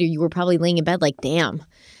 and later you were probably laying in bed like, damn,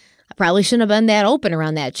 I probably shouldn't have been that open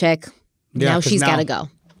around that chick. Yeah, now she's got to go.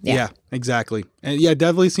 Yeah, exactly. And yeah,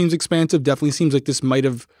 definitely seems expansive. Definitely seems like this might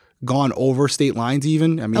have gone over state lines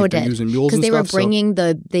even. I mean, they're using mules and stuff. Because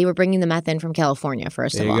they were bringing the meth in from California,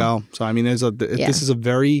 first of all. There you go. So, I mean, this is a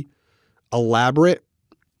very elaborate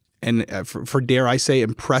and, for dare I say,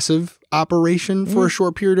 impressive operation for a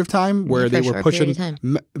short period of time, where they were pushing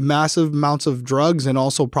massive amounts of drugs and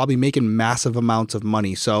also probably making massive amounts of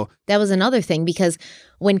money. So that was another thing, because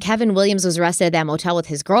when Kevin Williams was arrested at that motel with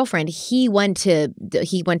his girlfriend, he went to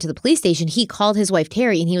the police station. He called his wife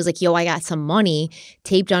Terry, and he was like, yo, I got some money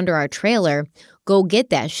taped under our trailer. Go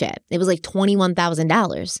get that shit. It was like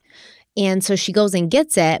 $21,000. And so she goes and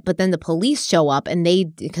gets it, but then the police show up, and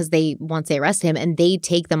once they arrest him, and they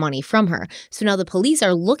take the money from her. So now the police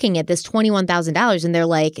are looking at this $21,000, and they're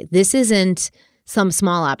like, this isn't some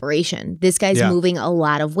small operation. This guy's moving a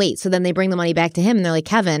lot of weight. So then they bring the money back to him, and they're like,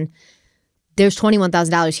 Kevin, there's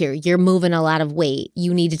 $21,000 here. You're moving a lot of weight.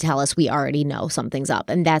 You need to tell us. We already know something's up.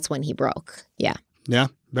 And that's when he broke. Yeah. Yeah.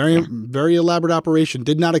 Very elaborate operation.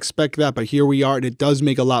 Did not expect that, but here we are. And it does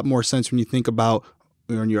make a lot more sense when you think about,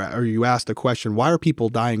 you ask the question, why are people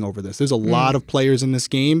dying over this? There's a lot of players in this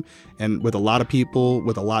game, and with a lot of people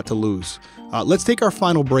with a lot to lose. Let's take our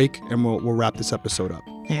final break, and we'll wrap this episode up.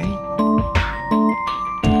 All right.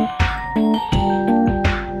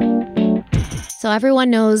 So everyone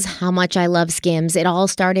knows how much I love Skims. It all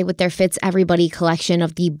started with their Fits Everybody collection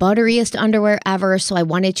of the butteriest underwear ever, so I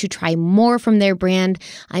wanted to try more from their brand.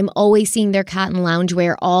 I'm always seeing their cotton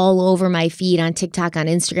loungewear all over my feed on TikTok, on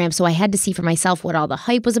Instagram, so I had to see for myself what all the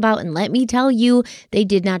hype was about, and let me tell you, they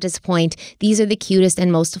did not disappoint. These are the cutest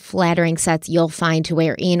and most flattering sets you'll find to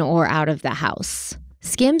wear in or out of the house.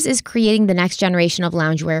 Skims is creating the next generation of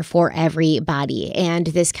loungewear for everybody, and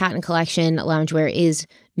this cotton collection loungewear is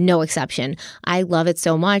no exception. I love it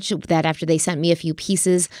so much that after they sent me a few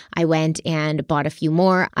pieces, I went and bought a few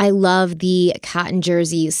more. I love the cotton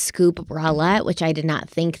jersey scoop bralette, which I did not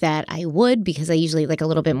think that I would, because I usually like a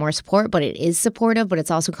little bit more support, but it is supportive, but it's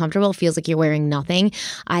also comfortable. It feels like you're wearing nothing.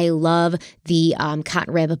 I love the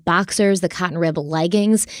cotton rib boxers, the cotton rib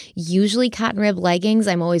leggings. Usually cotton rib leggings,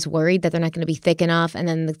 I'm always worried that they're not going to be thick enough, and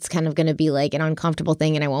then it's kind of going to be like an uncomfortable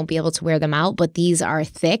thing and I won't be able to wear them out, but these are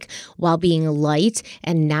thick while being light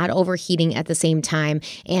and not overheating at the same time.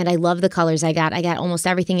 And I love the colors I got. I got almost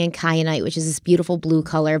everything in kyanite, which is this beautiful blue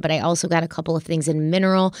color, but I also got a couple of things in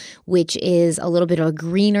mineral, which is a little bit of a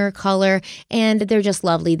greener color, and they're just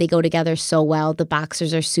lovely. They go together so well. The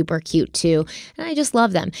boxers are super cute too, and I just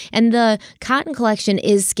love them. And the cotton collection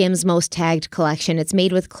is Skims' most tagged collection. It's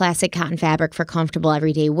made with classic cotton fabric for comfortable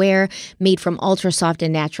everyday wear, made from ultra soft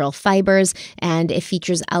and natural fibers, and it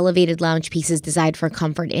features elevated lounge pieces designed for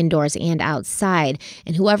comfort indoors and outside.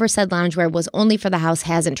 And whoever said loungewear was only for the house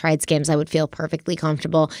hasn't tried Skims. I would feel perfectly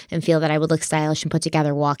comfortable and feel that I would look stylish and put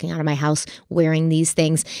together walking out of my house wearing these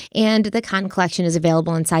things. And the cotton collection is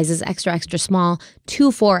available in sizes extra, extra small to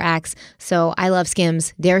 4X. So I love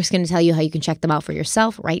Skims. Derek's going to tell you how you can check them out for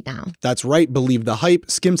yourself right now. That's right. Believe the hype.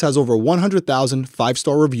 Skims has over 100,000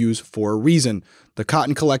 five-star reviews for a reason. The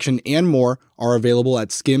cotton collection and more are available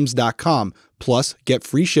at skims.com. Plus, get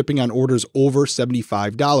free shipping on orders over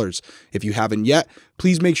 $75. If you haven't yet,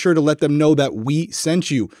 please make sure to let them know that we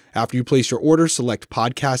sent you. After you place your order, select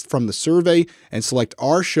podcast from the survey and select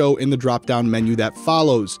our show in the drop-down menu that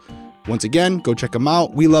follows. Once again, go check them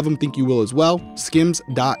out. We love them. Think you will as well.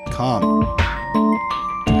 Skims.com.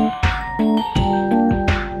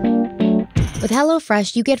 With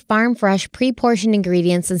HelloFresh, you get farm-fresh, pre-portioned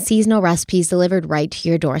ingredients and seasonal recipes delivered right to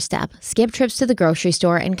your doorstep. Skip trips to the grocery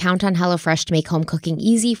store and count on HelloFresh to make home cooking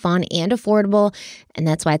easy, fun, and affordable. And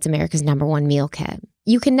that's why it's America's #1 meal kit.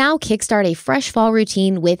 You can now kickstart a fresh fall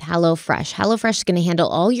routine with HelloFresh. HelloFresh is going to handle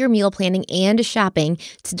all your meal planning and shopping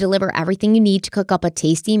to deliver everything you need to cook up a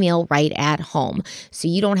tasty meal right at home. So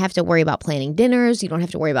you don't have to worry about planning dinners. You don't have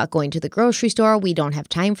to worry about going to the grocery store. We don't have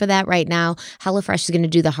time for that right now. HelloFresh is going to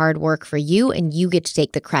do the hard work for you, and you get to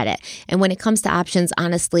take the credit. And when it comes to options,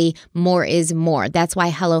 honestly, more is more. That's why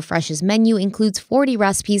HelloFresh's menu includes 40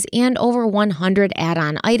 recipes and over 100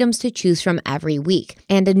 add-on items to choose from every week.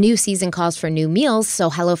 And a new season calls for new meals, so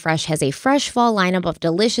HelloFresh has a fresh fall lineup of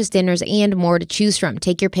delicious dinners and more to choose from.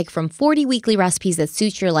 Take your pick from 40 weekly recipes that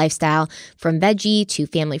suit your lifestyle, from veggie to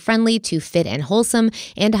family-friendly to fit and wholesome.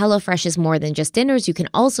 And HelloFresh is more than just dinners. You can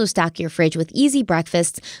also stock your fridge with easy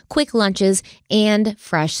breakfasts, quick lunches, and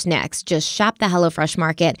fresh snacks. Just shop the HelloFresh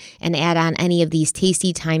market and add on any of these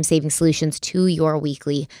tasty time-saving solutions to your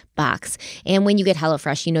weekly box. And when you get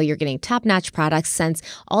HelloFresh, you know you're getting top-notch products since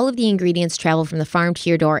all of the ingredients travel from the farm to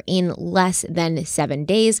your door in less than 7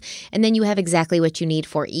 days. And then you have exactly what you need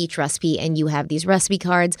for each recipe. And you have these recipe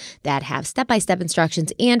cards that have step-by-step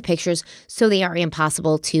instructions and pictures, so they are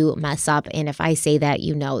impossible to mess up. And if I say that,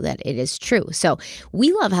 you know that it is true. So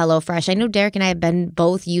we love HelloFresh. I know Derek and I have been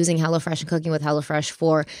both using HelloFresh and cooking with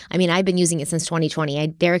HelloFresh I've been using it since 2020.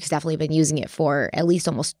 Derek's definitely been using it for at least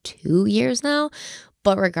almost 2 years now.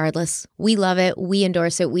 But regardless, we love it, we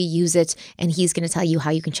endorse it, we use it, and he's going to tell you how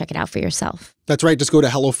you can check it out for yourself. That's right. Just go to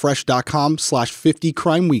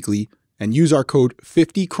HelloFresh.com/50crimeweekly and use our code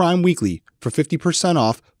 50crimeweekly for 50%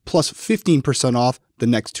 off plus 15% off the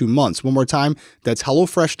next 2 months. One more time, that's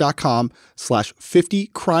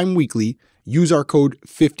HelloFresh.com/50crimeweekly. Use our code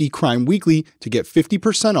 50crimeweekly to get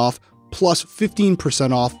 50% off plus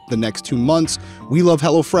 15% off the next 2 months. We love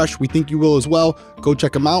HelloFresh. We think you will as well. Go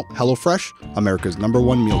check them out. HelloFresh, America's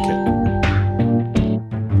 #1 meal kit.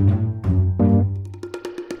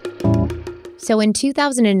 So in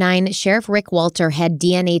 2009, Sheriff Rick Walter had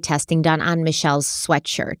DNA testing done on Mischelle's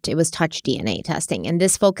sweatshirt. It was touch DNA testing, and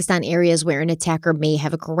this focused on areas where an attacker may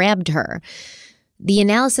have grabbed her. The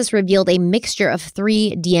analysis revealed a mixture of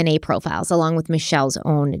 3 DNA profiles, along with Mischelle's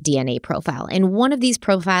own DNA profile. And one of these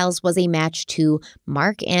profiles was a match to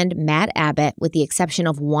Mark and Matt Abbott, with the exception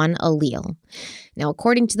of one allele. Now,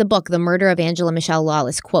 according to the book, The Murder of Angela Mischelle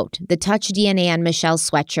Lawless, quote, the touch DNA on Mischelle's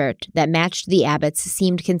sweatshirt that matched the Abbotts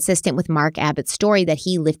seemed consistent with Mark Abbott's story that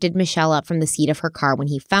he lifted Mischelle up from the seat of her car when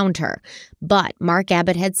he found her. But Mark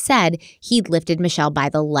Abbott had said he'd lifted Mischelle by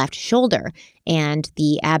the left shoulder, and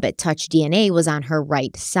the Abbott touch DNA was on her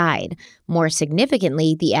right side. More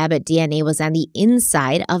significantly, the Abbott DNA was on the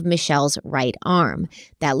inside of Mischelle's right arm.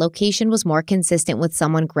 That location was more consistent with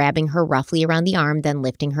someone grabbing her roughly around the arm than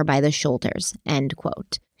lifting her by the shoulders, end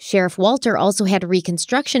quote. Sheriff Walter also had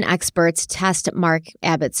reconstruction experts test Mark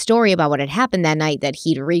Abbott's story about what had happened that night, that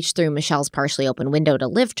he'd reached through Mischelle's partially open window to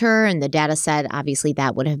lift her, and the data said obviously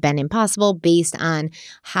that would have been impossible based on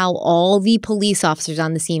how all the police officers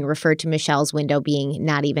on the scene referred to Mischelle's window being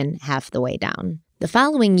not even half the way down. The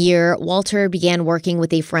following year, Walter began working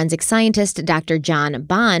with a forensic scientist, Dr. John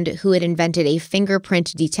Bond, who had invented a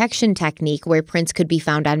fingerprint detection technique where prints could be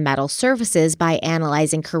found on metal surfaces by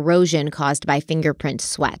analyzing corrosion caused by fingerprint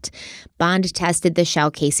sweat. Bond tested the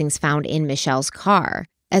shell casings found in Mischelle's car.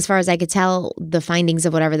 As far as I could tell, the findings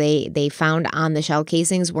of whatever they found on the shell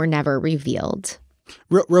casings were never revealed.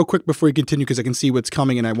 Real quick before we continue, because I can see what's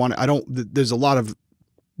coming, and there's a lot of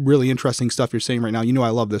really interesting stuff you're saying right now. You know I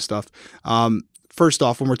love this stuff. First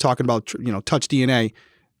off, when we're talking about, touch DNA,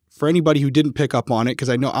 for anybody who didn't pick up on it, because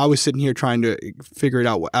I know I was sitting here trying to figure it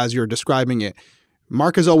out as you're describing it,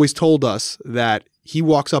 Mark has always told us that he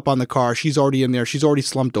walks up on the car, she's already in there, she's already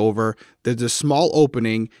slumped over, there's a small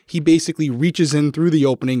opening, he basically reaches in through the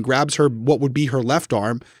opening, grabs her, what would be her left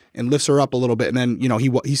arm, and lifts her up a little bit, and then,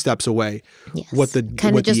 he steps away. Yes.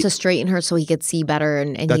 To straighten her so he could see better,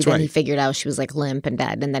 and he figured out she was like limp and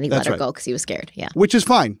dead, and then he let her go because he was scared. Yeah. Which is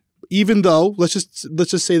fine. Even though, let's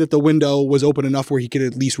just say that the window was open enough where he could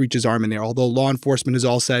at least reach his arm in there, although law enforcement has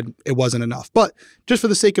all said it wasn't enough. But just for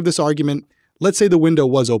the sake of this argument, let's say the window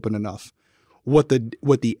was open enough. What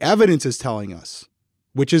the evidence is telling us,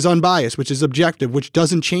 which is unbiased, which is objective, which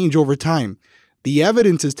doesn't change over time, the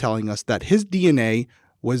evidence is telling us that his DNA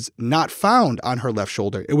was not found on her left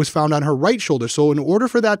shoulder. It was found on her right shoulder. So in order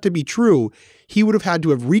for that to be true, he would have had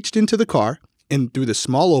to have reached into the car and through the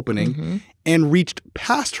small opening and reached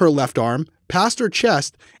past her left arm, past her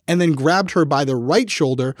chest, and then grabbed her by the right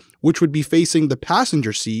shoulder, which would be facing the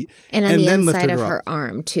passenger seat, and on the then inside lifted of her her up.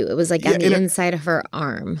 arm, too. It was like on the inside of her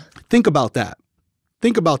arm. Think about that.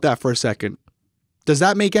 Think about that for a second. Does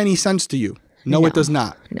that make any sense to you? No, it does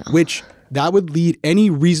not. No. Which that would lead any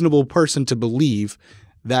reasonable person to believe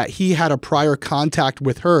that he had a prior contact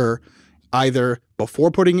with her, either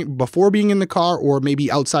before being in the car or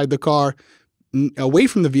maybe outside the car, away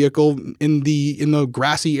from the vehicle in the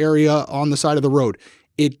grassy area on the side of the road.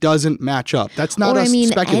 It doesn't match up. That's not us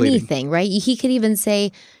speculating. Anything, right? He could even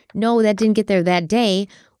say, no, that didn't get there that day.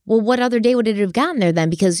 Well, what other day would it have gotten there then?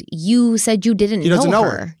 Because you said you didn't know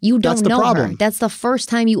her. You don't know her. That's the first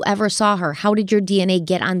time you ever saw her. How did your DNA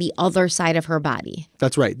get on the other side of her body?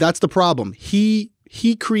 That's right. That's the problem. He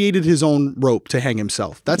created his own rope to hang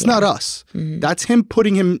himself. That's not us. Mm-hmm. That's him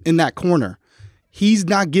putting him in that corner. He's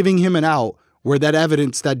not giving him an out where that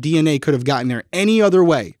evidence, that DNA could have gotten there any other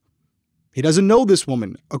way. He doesn't know this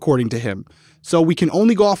woman, according to him. So we can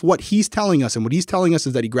only go off what he's telling us. And what he's telling us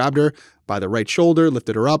is that he grabbed her by the right shoulder,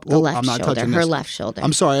 lifted her up. I'm not touching her left shoulder.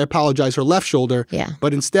 I'm sorry, I apologize, her left shoulder. Yeah.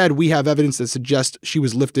 But instead, we have evidence that suggests she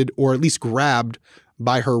was lifted or at least grabbed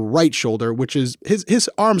by her right shoulder, which is his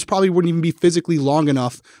arms probably wouldn't even be physically long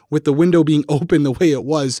enough with the window being open the way it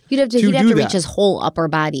was. He'd have to reach his whole upper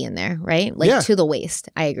body in there, right? To the waist.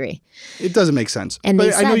 I agree. It doesn't make sense. And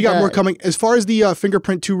but I know you got more coming. As far as the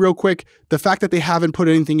fingerprint too, real quick, the fact that they haven't put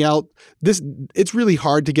anything out, it's really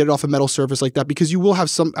hard to get it off a metal surface like that because you will have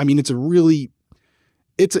some. I mean, it's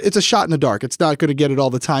a shot in the dark. It's not going to get it all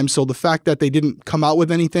the time. So the fact that they didn't come out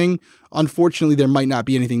with anything, unfortunately, there might not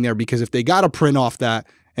be anything there because if they got a print off that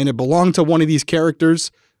and it belonged to one of these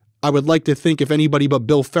characters, I would like to think if anybody but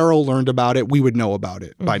Bill Ferrell learned about it, we would know about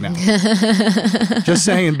it by now. Just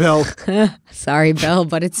saying, Bill. Sorry, Bill,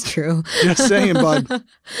 but it's true. Just saying, bud.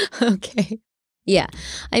 Okay. Yeah.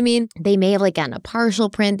 I mean, they may have gotten a partial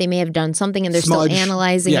print. They may have done something and they're still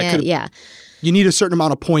analyzing it. Yeah. You need a certain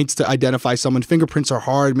amount of points to identify someone. Fingerprints are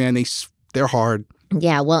hard, man. They're hard.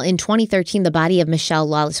 Yeah, well, in 2013, the body of Mischelle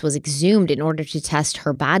Lawless was exhumed in order to test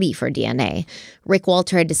her body for DNA. Rick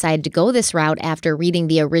Walter had decided to go this route after reading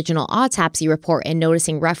the original autopsy report and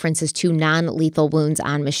noticing references to non-lethal wounds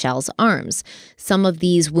on Mischelle's arms. Some of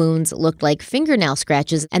these wounds looked like fingernail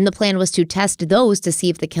scratches, and the plan was to test those to see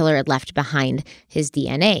if the killer had left behind his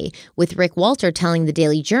DNA, with Rick Walter telling the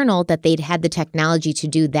Daily Journal that they'd had the technology to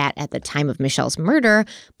do that at the time of Mischelle's murder,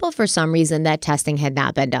 but for some reason that testing had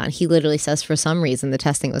not been done. He literally says for some reason the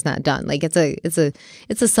testing was not done. It's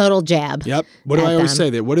a subtle jab. Yep. What do I always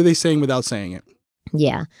say there? What are they saying without saying it?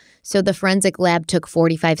 Yeah. So the forensic lab took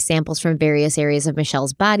 45 samples from various areas of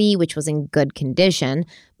Mischelle's body, which was in good condition,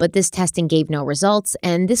 but this testing gave no results,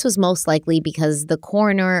 and this was most likely because the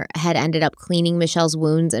coroner had ended up cleaning Mischelle's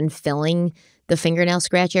wounds and filling the fingernail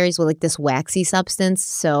scratch areas with this waxy substance.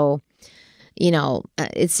 So,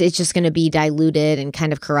 it's just going to be diluted and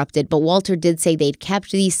kind of corrupted. But Walter did say they'd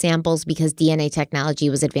kept these samples because DNA technology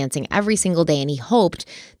was advancing every single day, and he hoped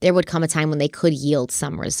there would come a time when they could yield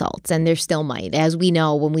some results. And there still might. As we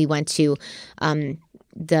know, when we went to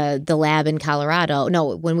the lab in Colorado,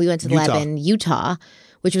 when we went to the lab in Utah,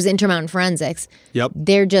 which was Intermountain Forensics. Yep.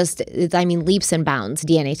 They're just, leaps and bounds.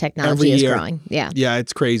 DNA technology is growing. Yeah. Yeah,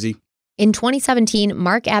 it's crazy. In 2017,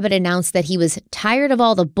 Mark Abbott announced that he was tired of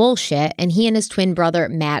all the bullshit, and he and his twin brother,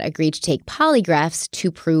 Matt, agreed to take polygraphs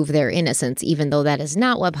to prove their innocence, even though that is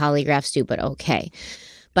not what polygraphs do, but okay.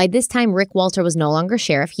 By this time, Rick Walter was no longer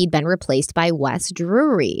sheriff. He'd been replaced by Wes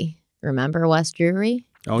Drury. Remember Wes Drury?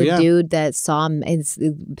 Oh, the dude that saw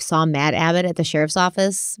Matt Abbott at the sheriff's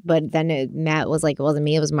office, but then Matt was like, it wasn't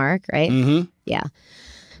me, it was Mark, right? Mm-hmm. Yeah.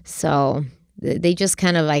 So they just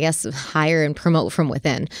kind of, I guess, hire and promote from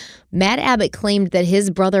within. Matt Abbott claimed that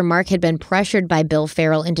his brother Mark had been pressured by Bill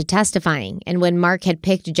Ferrell into testifying. And when Mark had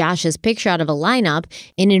picked Josh's picture out of a lineup,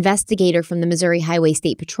 an investigator from the Missouri Highway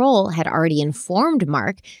State Patrol had already informed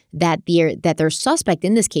Mark that their suspect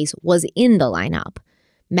in this case was in the lineup.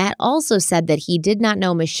 Matt also said that he did not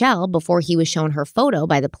know Mischelle before he was shown her photo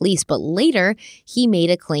by the police, but later he made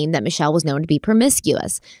a claim that Mischelle was known to be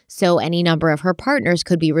promiscuous, so any number of her partners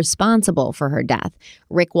could be responsible for her death.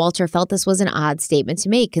 Rick Walter felt this was an odd statement to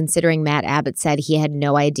make, considering Matt Abbott said he had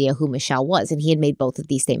no idea who Mischelle was, and he had made both of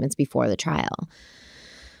these statements before the trial.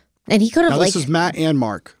 And he could have, this is Matt and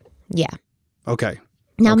Mark. Yeah. Okay.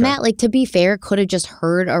 Now, okay. Matt, to be fair, could have just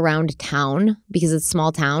heard around town, because it's a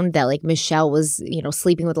small town, that, Mischelle was,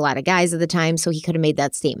 sleeping with a lot of guys at the time, so he could have made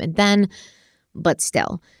that statement then. But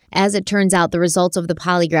still, as it turns out, the results of the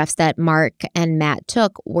polygraphs that Mark and Matt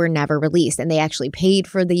took were never released, and they actually paid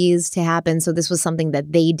for these to happen, so this was something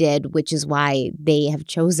that they did, which is why they have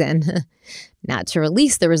chosen not to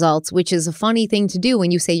release the results, which is a funny thing to do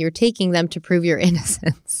when you say you're taking them to prove your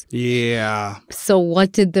innocence. Yeah. So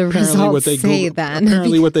what did the results say then?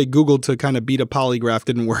 Apparently what they Googled to kind of beat a polygraph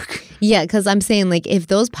didn't work. Yeah, because I'm saying, like, if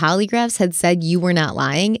those polygraphs had said you were not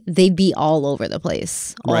lying, they'd be all over the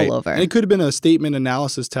place, all over. And it could have been a statement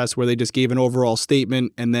analysis test where they just gave an overall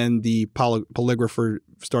statement and then the polygrapher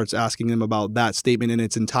starts asking them about that statement in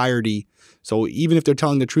its entirety. So even if they're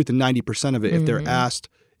telling the truth in 90% of it, if they're asked,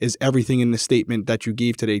 is everything in the statement that you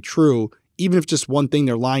gave today true, even if just one thing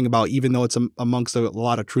they're lying about, even though it's amongst a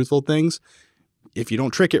lot of truthful things, if you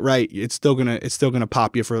don't trick it right, it's still gonna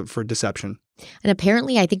pop you for deception. And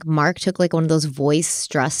apparently, I think Mark took like one of those voice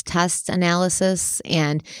stress test analysis,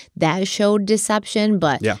 and that showed deception.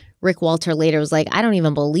 But Rick Walter later was like, I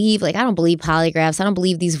don't believe polygraphs. I don't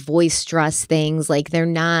believe these voice stress things. Like, they're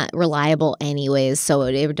not reliable anyways, so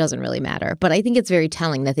it doesn't really matter. But I think it's very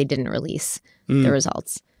telling that they didn't release the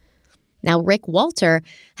results. Now, Rick Walter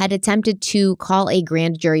had attempted to call a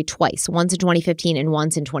grand jury twice, once in 2015 and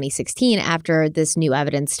once in 2016, after this new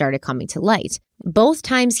evidence started coming to light. Both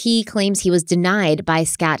times he claims he was denied by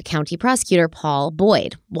Scott County prosecutor Paul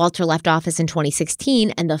Boyd. Walter left office in 2016,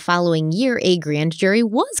 and the following year, a grand jury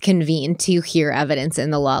was convened to hear evidence in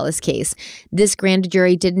the Lawless case. This grand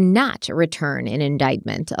jury did not return an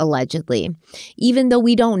indictment, allegedly, even though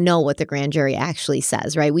we don't know what the grand jury actually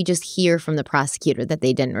says, right? We just hear from the prosecutor that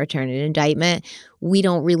they didn't return an indictment. We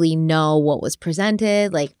don't really know what was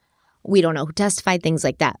presented. Like, we don't know who testified, things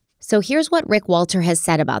like that. So here's what Rick Walter has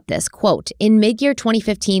said about this. Quote, in mid-year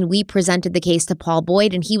 2015, we presented the case to Paul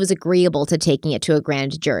Boyd, and he was agreeable to taking it to a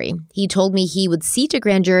grand jury. He told me he would seat a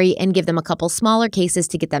grand jury and give them a couple smaller cases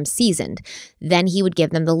to get them seasoned. Then he would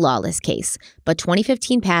give them the Lawless case. But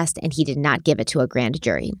 2015 passed, and he did not give it to a grand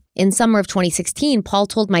jury. In summer of 2016, Paul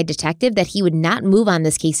told my detective that he would not move on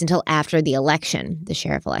this case until after the election, the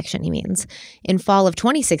sheriff election, he means. In fall of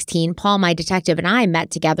 2016, Paul, my detective, and I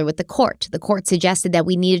met together with the court. The court suggested that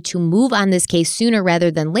we needed to move on this case sooner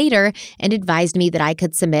rather than later and advised me that I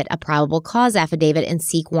could submit a probable cause affidavit and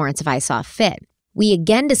seek warrants if I saw fit. We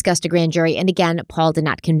again discussed a grand jury, and again, Paul did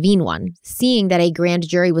not convene one. Seeing that a grand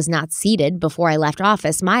jury was not seated before I left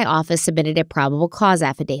office, my office submitted a probable cause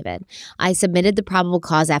affidavit. I submitted the probable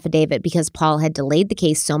cause affidavit because Paul had delayed the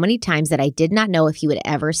case so many times that I did not know if he would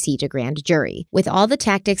ever seat a grand jury. With all the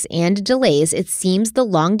tactics and delays, it seems the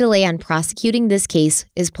long delay on prosecuting this case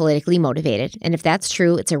is politically motivated. And if that's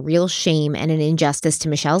true, it's a real shame and an injustice to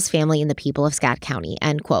Mischelle's family and the people of Scott County,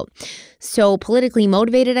 end quote. So politically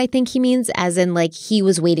motivated, I think he means, as in like he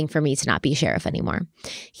was waiting for me to not be sheriff anymore.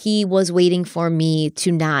 He was waiting for me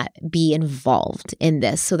to not be involved in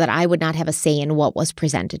this so that I would not have a say in what was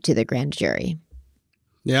presented to the grand jury.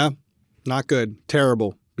 Yeah, not good.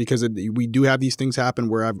 Terrible. Because we do have these things happen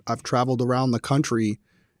where I've traveled around the country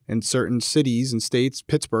in certain cities and states.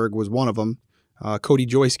 Pittsburgh was one of them. Cody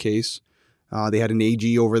Joyce case. They had an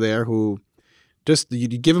AG over there who just, you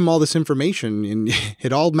give him all this information and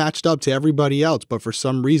it all matched up to everybody else. But for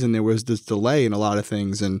some reason, there was this delay in a lot of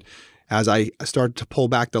things. And as I started to pull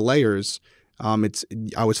back the layers,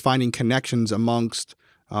 I was finding connections amongst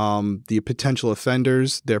the potential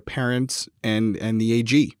offenders, their parents, and the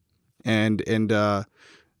AG. And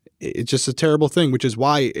it's just a terrible thing, which is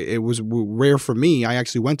why it was rare for me. I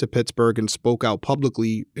actually went to Pittsburgh and spoke out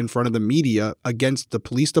publicly in front of the media against the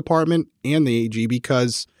police department and the AG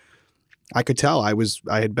because I could tell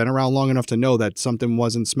I had been around long enough to know that something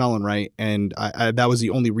wasn't smelling right. And that was the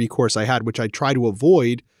only recourse I had, which I try to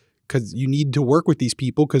avoid because you need to work with these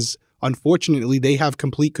people because unfortunately they have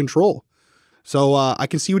complete control. So I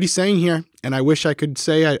can see what he's saying here. And I wish I could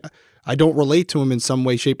say I don't relate to him in some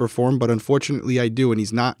way, shape, or form, but unfortunately I do. And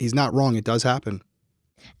he's not wrong. It does happen.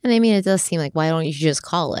 And I mean, it does seem like, why don't you just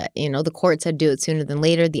call it? You know, the court said do it sooner than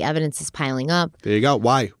later. The evidence is piling up. There you go.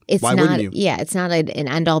 Why? Why wouldn't you? Yeah, it's not an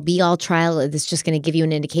end-all, be-all trial. It's just going to give you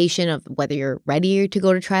an indication of whether you're ready to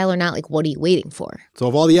go to trial or not. Like, what are you waiting for? So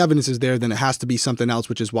if all the evidence is there, then it has to be something else,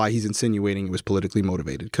 which is why he's insinuating it was politically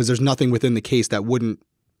motivated. Because there's nothing within the case that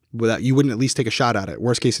you wouldn't at least take a shot at it.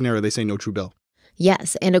 Worst case scenario, they say no true bill.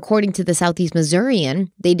 Yes, and according to the Southeast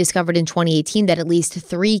Missourian, they discovered in 2018 that at least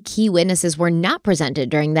 3 key witnesses were not presented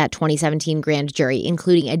during that 2017 grand jury,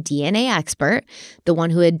 including a DNA expert, the one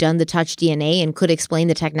who had done the touch DNA and could explain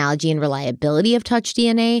the technology and reliability of touch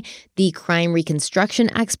DNA, the crime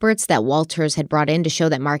reconstruction experts that Walters had brought in to show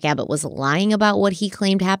that Mark Abbott was lying about what he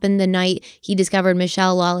claimed happened the night he discovered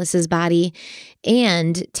Mischelle Lawless's body,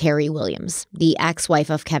 and Terry Williams, the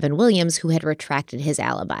ex-wife of Kevin Williams, who had retracted his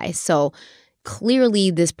alibi. So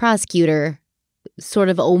clearly, this prosecutor sort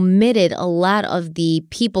of omitted a lot of the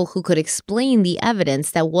people who could explain the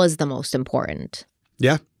evidence that was the most important.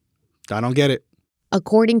 Yeah, I don't get it.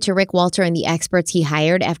 According to Rick Walter and the experts he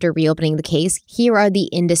hired after reopening the case, here are the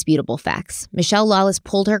indisputable facts. Mischelle Lawless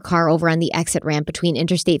pulled her car over on the exit ramp between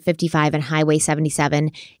Interstate 55 and Highway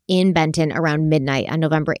 77 in Benton around midnight on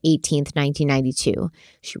November 18, 1992.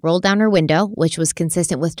 She rolled down her window, which was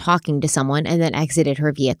consistent with talking to someone, and then exited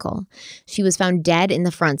her vehicle. She was found dead in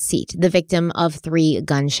the front seat, the victim of 3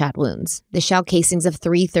 gunshot wounds. The shell casings of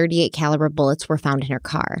 3 .38 caliber bullets were found in her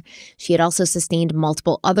car. She had also sustained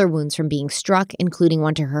multiple other wounds from being struck, including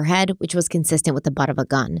one to her head, which was consistent with the butt of a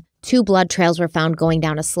gun. 2 blood trails were found going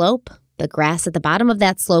down a slope. The grass at the bottom of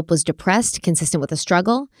that slope was depressed, consistent with a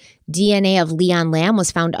struggle. DNA of Leon Lamb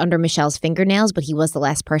was found under Mischelle's fingernails, but he was the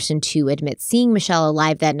last person to admit seeing Mischelle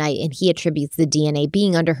alive that night, and he attributes the DNA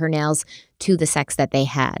being under her nails to the sex that they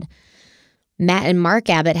had. Matt and Mark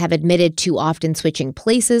Abbott have admitted to often switching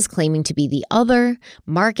places, claiming to be the other.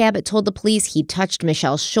 Mark Abbott told the police he touched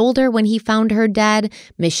Mischelle's shoulder when he found her dead.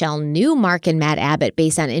 Mischelle knew Mark and Matt Abbott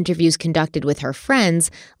based on interviews conducted with her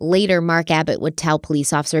friends. Later, Mark Abbott would tell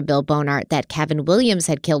police officer Bill Bonart that Kevin Williams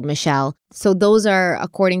had killed Mischelle. So those are,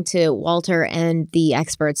 according to Walter and the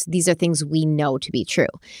experts, these are things we know to be true.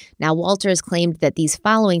 Now, Walter has claimed that these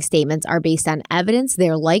following statements are based on evidence.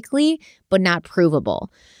 They're likely, but not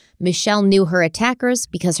provable. Mischelle knew her attackers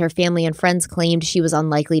because her family and friends claimed she was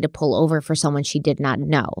unlikely to pull over for someone she did not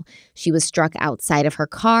know. She was struck outside of her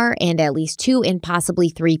car, and at least 2 and possibly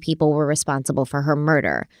 3 people were responsible for her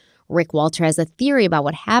murder. Rick Walter has a theory about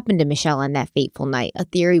what happened to Mischelle on that fateful night, a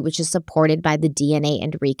theory which is supported by the DNA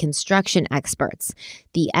and reconstruction experts.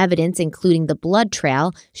 The evidence, including the blood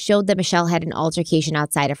trail, showed that Mischelle had an altercation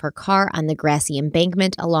outside of her car on the grassy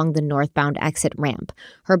embankment along the northbound exit ramp.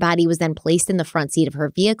 Her body was then placed in the front seat of her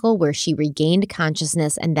vehicle, where she regained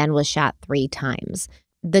consciousness and then was shot 3 times.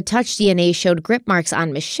 The touch DNA showed grip marks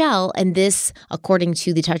on Mischelle, and this, according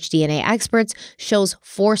to the touch DNA experts, shows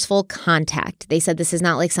forceful contact. They said this is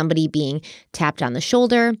not like somebody being tapped on the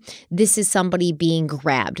shoulder. This is somebody being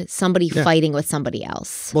grabbed, somebody fighting with somebody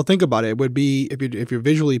else. Well, think about it. It would be, if you're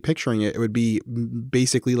visually picturing it, it would be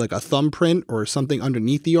basically like a thumbprint or something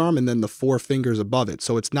underneath the arm and then the 4 fingers above it.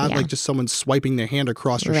 So it's not like just someone swiping their hand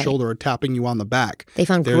across your shoulder or tapping you on the back. They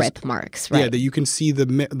found grip marks, right? Yeah, that you can see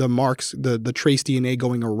the marks, the trace DNA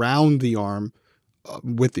going around the arm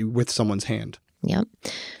with someone's hand. Yep.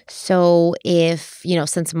 So if,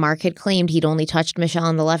 since Mark had claimed he'd only touched Mischelle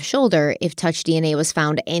on the left shoulder, if touch DNA was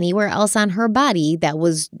found anywhere else on her body that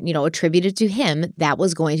was, attributed to him, that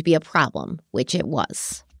was going to be a problem, which it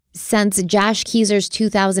was. Since Josh Kezer's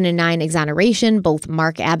 2009 exoneration, both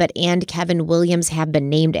Mark Abbott and Kevin Williams have been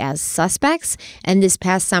named as suspects, and this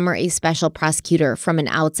past summer, a special prosecutor from an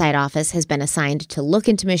outside office has been assigned to look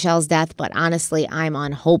into Mischelle's death, but honestly, I'm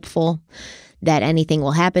unhopeful that anything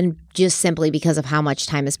will happen just simply because of how much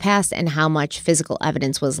time has passed and how much physical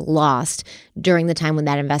evidence was lost during the time when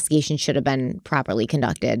that investigation should have been properly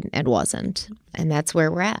conducted and wasn't. And that's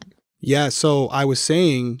where we're at. Yeah, so I was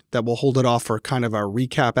saying that we'll hold it off for kind of a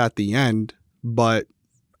recap at the end, but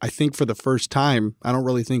I think for the first time, I don't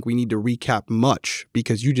really think we need to recap much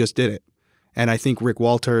because you just did it. And I think Rick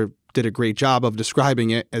Walter did a great job of describing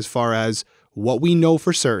it as far as what we know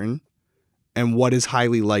for certain and what is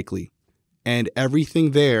highly likely. And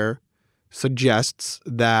everything there suggests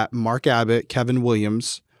that Mark Abbott, Kevin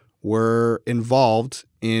Williams were involved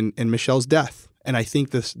in Mischelle's death. And I think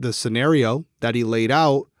the scenario that he laid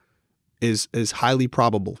out is highly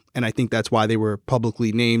probable. And I think that's why they were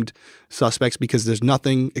publicly named suspects, because there's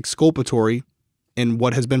nothing exculpatory in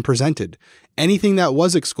what has been presented. Anything that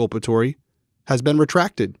was exculpatory has been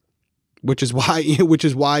retracted, which is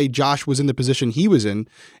why Josh was in the position he was in.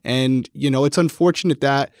 And, it's unfortunate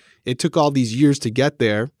that it took all these years to get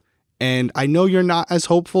there. And I know you're not as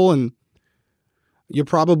hopeful, and you're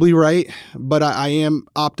probably right, but I am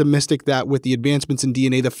optimistic that with the advancements in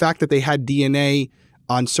DNA, the fact that they had DNA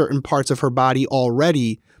on certain parts of her body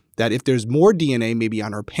already, that if there's more DNA, maybe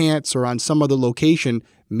on her pants or on some other location,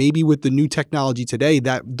 maybe with the new technology today,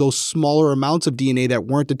 that those smaller amounts of DNA that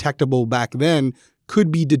weren't detectable back then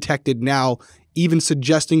could be detected now, even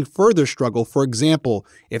suggesting further struggle. For example,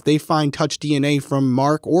 if they find touch DNA from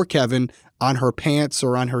Mark or Kevin on her pants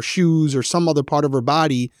or on her shoes or some other part of her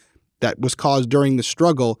body that was caused during the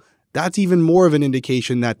struggle, that's even more of an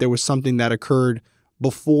indication that there was something that occurred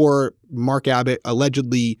before Mark Abbott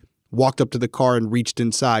allegedly walked up to the car and reached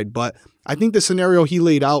inside. But I think the scenario he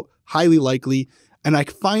laid out, highly likely, and I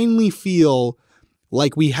finally feel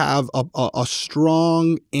like we have a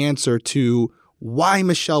strong answer to why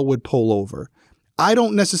Mischelle would pull over. I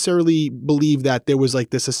don't necessarily believe that there was like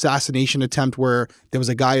this assassination attempt where there was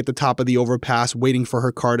a guy at the top of the overpass waiting for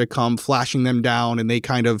her car to come, flashing them down, and they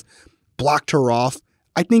kind of blocked her off.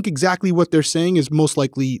 I think exactly what they're saying is most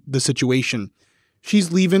likely the situation.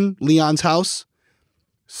 She's leaving Leon's house.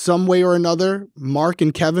 Some way or another, Mark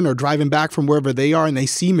and Kevin are driving back from wherever they are and they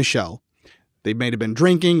see Mischelle. They may have been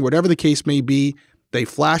drinking, whatever the case may be. They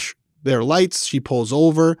flash their lights. She pulls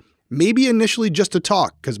over, maybe initially just to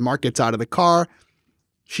talk because Mark gets out of the car.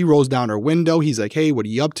 She rolls down her window. He's like, hey, what are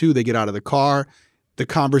you up to? They get out of the car. The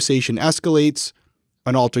conversation escalates.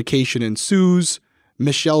 An altercation ensues.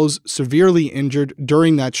 Mischelle's severely injured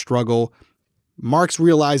during that struggle. Mark's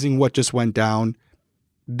realizing what just went down.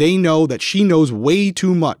 They know that she knows way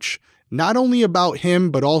too much, not only about him,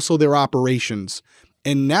 but also their operations.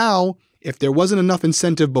 And now, if there wasn't enough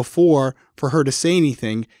incentive before for her to say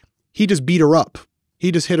anything, he just beat her up.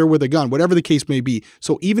 He just hit her with a gun, whatever the case may be.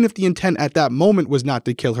 So even if the intent at that moment was not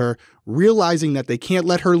to kill her, realizing that they can't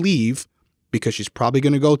let her leave because she's probably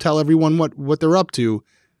going to go tell everyone what they're up to,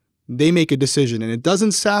 they make a decision. And it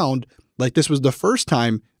doesn't sound like this was the first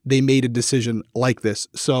time they made a decision like this.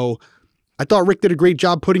 So I thought Rick did a great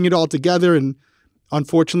job putting it all together. And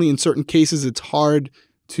unfortunately, in certain cases, it's hard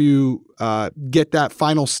to get that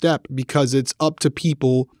final step because it's up to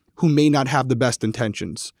people who may not have the best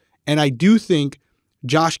intentions. And I do think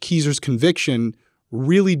Josh Kezer's conviction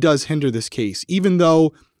really does hinder this case, even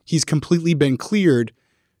though he's completely been cleared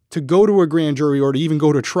to go to a grand jury or to even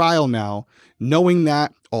go to trial now, knowing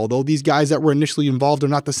that although these guys that were initially involved are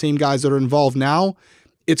not the same guys that are involved now,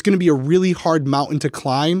 it's going to be a really hard mountain to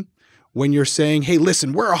climb when you're saying, hey,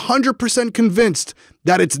 listen, we're 100% convinced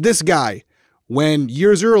that it's this guy. When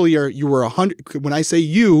years earlier, you were 100, when I say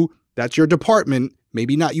you, that's your department,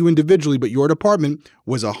 maybe not you individually, but your department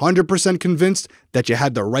was 100% convinced that you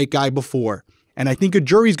had the right guy before. And I think a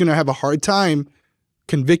jury's going to have a hard time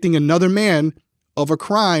convicting another man of a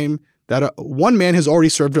crime that one man has already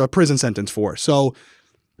served a prison sentence for. So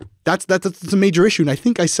that's a major issue. And I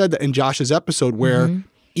think I said that in Josh's episode where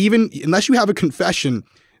even unless you have a confession,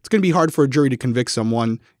 it's going to be hard for a jury to convict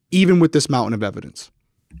someone, even with this mountain of evidence.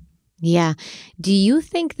 Yeah. Do you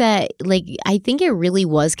think that, I think it really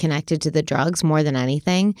was connected to the drugs more than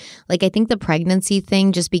anything. I think the pregnancy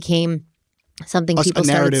thing just became something people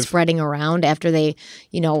started spreading around after they,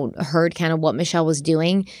 heard kind of what Mischelle was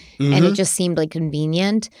doing. And it just seemed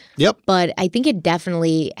convenient. Yep. But I think it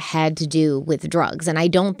definitely had to do with drugs. And I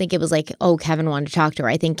don't think it was Kevin wanted to talk to her.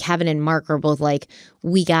 I think Kevin and Mark are both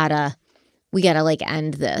we gotta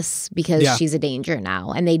end this because she's a danger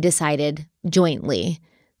now. And they decided jointly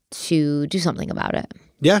to do something about it.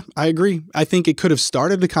 Yeah, I agree. I think it could have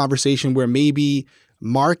started the conversation where maybe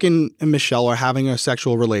Mark and Mischelle are having a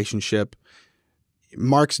sexual relationship.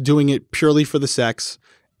 Mark's doing it purely for the sex.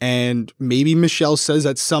 And maybe Mischelle says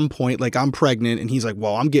at some point, I'm pregnant. And he's like,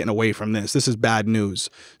 well, I'm getting away from this. This is bad news.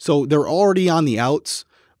 So they're already on the outs.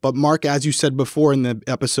 But Mark, as you said before in the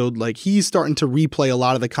episode, he's starting to replay a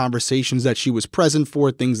lot of the conversations that she was present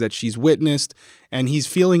for, things that she's witnessed. And he's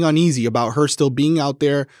feeling uneasy about her still being out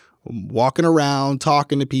there, walking around,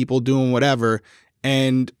 talking to people, doing whatever.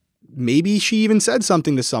 And maybe she even said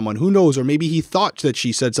something to someone. Who knows? Or maybe he thought that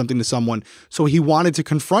she said something to someone. So he wanted to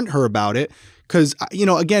confront her about it. Because,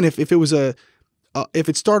 again, if it was if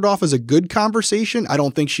it started off as a good conversation, I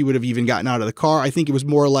don't think she would have even gotten out of the car. I think it was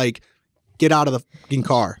more get out of the fucking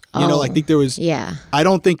car. I think there was, I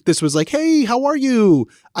don't think this was hey, how are you?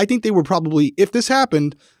 I think they were probably, if this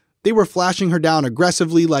happened, they were flashing her down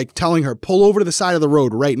aggressively, telling her, pull over to the side of the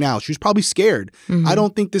road right now. She was probably scared. I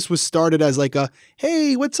don't think this was started as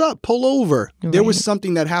hey, what's up? Pull over. Right. There was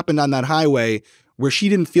something that happened on that highway where she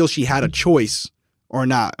didn't feel she had a choice or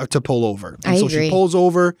not to pull over. And so agree. She pulls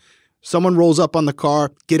over. Someone rolls up on the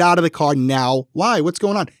car. Get out of the car now. Why? What's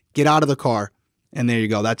going on? Get out of the car. And there you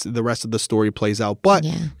go. That's the rest of the story plays out. But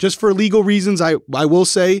just for legal reasons, I will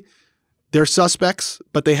say they're suspects,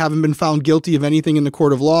 but they haven't been found guilty of anything in the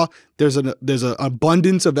court of law. There's an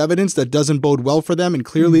abundance of evidence that doesn't bode well for them, and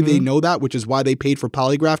clearly they know that, which is why they paid for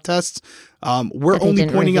polygraph tests. We're only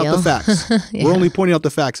pointing out the facts. We're only pointing out the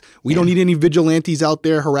facts. We don't need any vigilantes out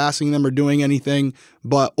there harassing them or doing anything.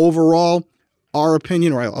 But overall, our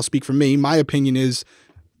opinion, or I'll speak for me, my opinion is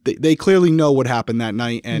they clearly know what happened that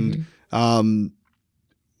night, and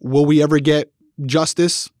will we ever get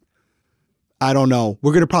justice? I don't know.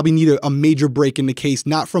 We're going to probably need a major break in the case,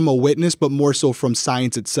 not from a witness, but more so from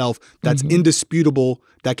science itself that's indisputable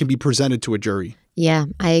that can be presented to a jury. Yeah,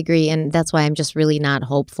 I agree. And that's why I'm just really not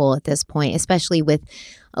hopeful at this point, especially with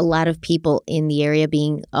a lot of people in the area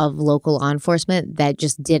being of local law enforcement that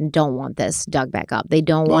just don't want this dug back up. They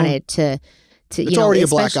don't want it to it's already a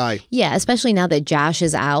black eye. Yeah, especially now that Josh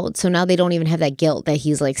is out. So now they don't even have that guilt that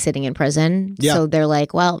he's sitting in prison. Yeah. So they're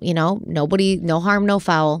well, nobody, no harm, no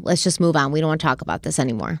foul. Let's just move on. We don't want to talk about this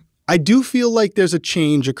anymore. I do feel like there's a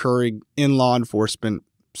change occurring in law enforcement,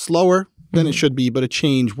 slower than it should be, but a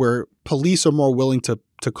change where police are more willing to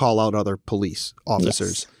call out other police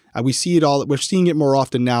officers. Yes. We see it all. We're seeing it more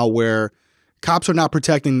often now where cops are not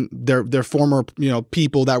protecting their former,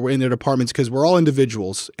 people that were in their departments because we're all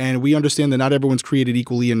individuals and we understand that not everyone's created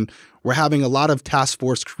equally, and we're having a lot of task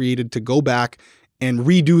force created to go back and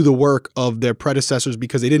redo the work of their predecessors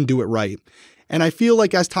because they didn't do it right. And I feel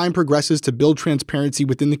like as time progresses to build transparency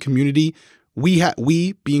within the community,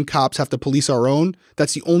 we being cops have to police our own.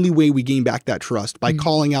 That's the only way we gain back that trust, by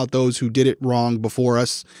calling out those who did it wrong before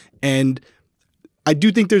us. And I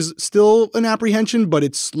do think there's still an apprehension, but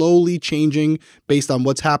it's slowly changing based on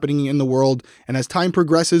what's happening in the world. And as time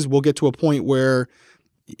progresses, we'll get to a point where,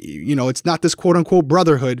 it's not this quote unquote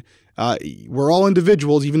brotherhood. We're all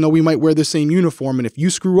individuals, even though we might wear the same uniform. And if you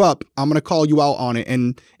screw up, I'm going to call you out on it.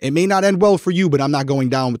 And it may not end well for you, but I'm not going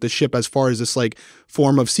down with the ship as far as this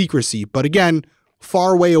form of secrecy. But again,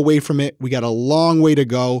 far away from it. We got a long way to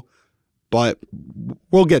go, but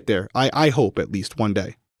we'll get there. I hope at least one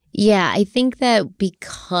day. Yeah, I think that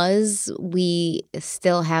because we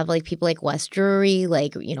still have people like Wes Drury,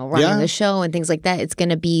 running the show and things like that, it's going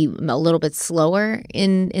to be a little bit slower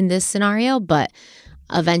in this scenario, but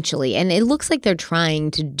eventually. And it looks like they're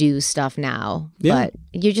trying to do stuff now, but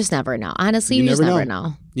you just never know. Honestly, you just never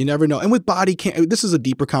know. You never know. And with body cam, this is a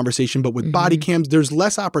deeper conversation, but with body cams, there's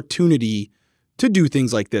less opportunity to do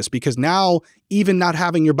things like this because now even not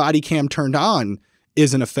having your body cam turned on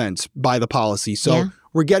is an offense by the policy. So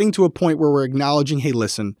we're getting to a point where we're acknowledging, hey,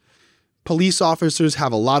 listen, police officers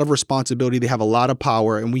have a lot of responsibility. They have a lot of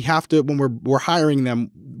power. And we have to, when we're hiring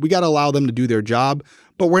them, we got to allow them to do their job.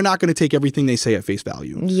 But we're not going to take everything they say at face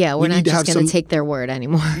value. Yeah, we're not just going to take their word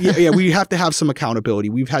anymore. We have to have some accountability.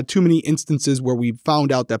 We've had too many instances where we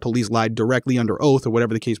found out that police lied directly under oath or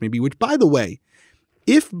whatever the case may be, which, by the way,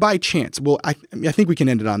 if by chance, I think we can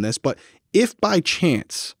end it on this, but if by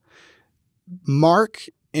chance Mark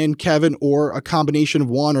and Kevin, or a combination of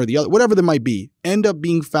one or the other, whatever there might be, end up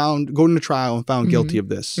being found, going to trial and found guilty of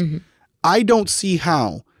this, I don't see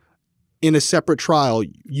how in a separate trial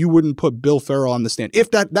you wouldn't put Bill Ferrell on the stand.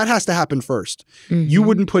 If that has to happen first. You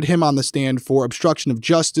wouldn't put him on the stand for obstruction of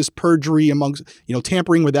justice, perjury, amongst,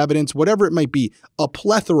 tampering with evidence, whatever it might be, a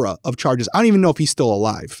plethora of charges. I don't even know if he's still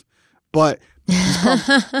alive, but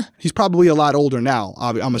he's probably a lot older now,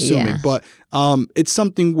 I'm assuming. But it's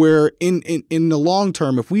something where in the long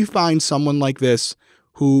term, if we find someone like this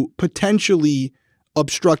who potentially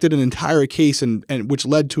obstructed an entire case and which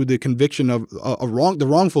led to the conviction of the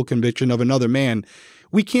wrongful conviction of another man,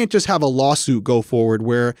 we can't just have a lawsuit go forward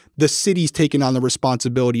where the city's taking on the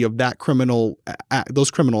responsibility of that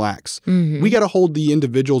those criminal acts. We got to hold the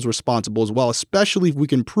individuals responsible as well, especially if we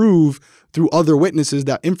can prove through other witnesses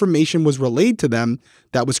that information was relayed to them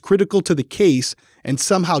that was critical to the case and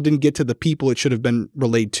somehow didn't get to the people it should have been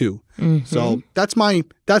relayed to. So that's my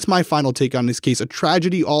final take on this case. A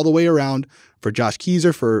tragedy all the way around for Josh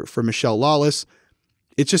Kezer, for Mischelle Lawless.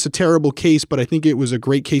 It's just a terrible case, but I think it was a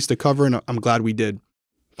great case to cover, and I'm glad we did.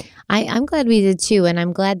 I'm glad we did too, and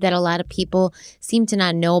I'm glad that a lot of people seem to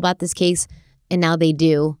not know about this case, and now they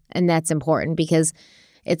do, and that's important because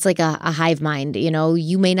it's like a hive mind.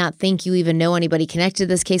 You may not think you even know anybody connected to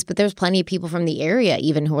this case, but there's plenty of people from the area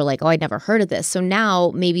even who are like, oh, I'd never heard of this. So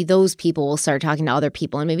now maybe those people will start talking to other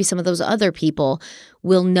people, and maybe some of those other people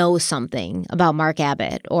will know something about Mark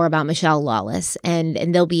Abbott or about Mischelle Lawless, and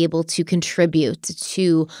they'll be able to contribute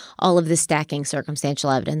to all of the stacking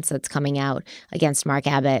circumstantial evidence that's coming out against Mark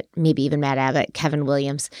Abbott, maybe even Matt Abbott, Kevin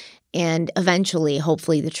Williams, and eventually,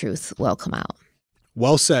 hopefully, the truth will come out.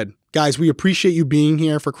 Well said. Guys, we appreciate you being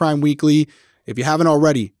here for Crime Weekly. If you haven't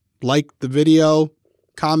already, like the video,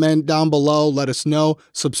 comment down below, let us know,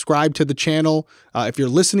 subscribe to the channel. If you're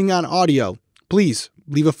listening on audio, please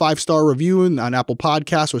leave a 5-star review on Apple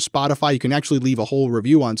Podcasts or Spotify. You can actually leave a whole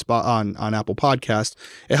review on Apple Podcasts.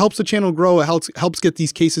 It helps the channel grow. It helps get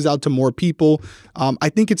these cases out to more people. I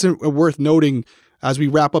think it's worth noting as we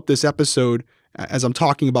wrap up this episode, as I'm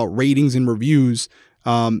talking about ratings and reviews,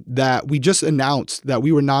 that we just announced that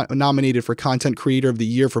we were not nominated for Content Creator of the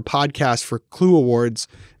Year for podcasts for Clue Awards.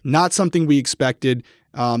 Not something we expected.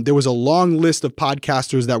 There was a long list of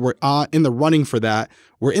podcasters that were in the running for that.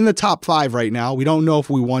 We're in the top 5 right now. We don't know if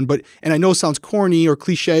we won, and I know it sounds corny or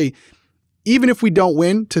cliche, even if we don't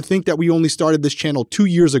win, to think that we only started this channel 2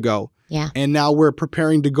 years ago. Yeah. And now we're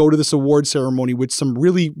preparing to go to this award ceremony with some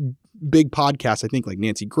really big podcasts, I think like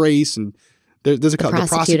Nancy Grace, and there's a couple. The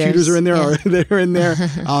prosecutors are in there. Yeah. They're in there.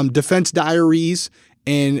 Defense Diaries.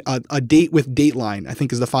 and a date with Dateline, I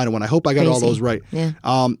think is the final one. I hope I got all those right. Yeah.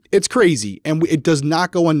 It's crazy, and it does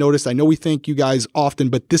not go unnoticed. I know we thank you guys often,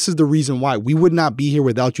 but this is the reason why. We would not be here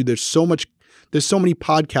without you. There's so many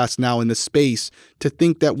podcasts now in the space. To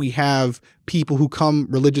think that we have people who come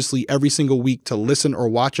religiously every single week to listen or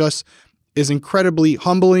watch us is incredibly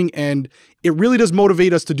humbling, and it really does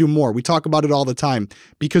motivate us to do more. We talk about it all the time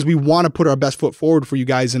because we want to put our best foot forward for you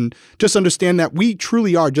guys, and just understand that we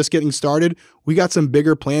truly are just getting started. We got some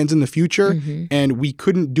bigger plans in the future, and we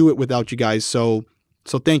couldn't do it without you guys. So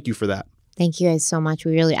thank you for that. Thank you guys so much.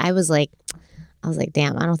 I was like,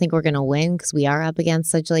 damn, I don't think we're going to win because we are up against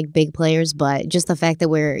such like big players, but just the fact that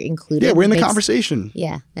we're included. Yeah, we're in the conversation.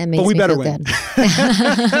 Yeah, that makes but we me better feel win.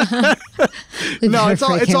 Good. No, it's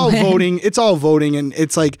all voting. It's all voting, and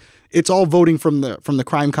it's all voting from the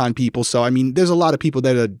CrimeCon people. So I mean, there's a lot of people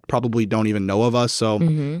that probably don't even know of us. So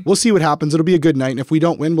we'll see what happens. It'll be a good night, and if we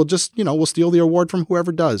don't win, we'll just we'll steal the award from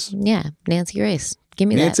whoever does. Yeah, Nancy Grace. Give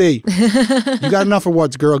me Nancy, you got enough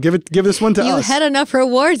awards, girl. Give this one to us. You had enough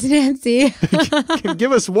awards, Nancy.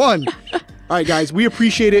 Give us one. All right, guys, we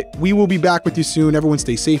appreciate it. We will be back with you soon. Everyone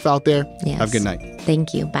stay safe out there. Yes. Have a good night.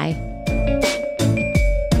 Thank you. Bye.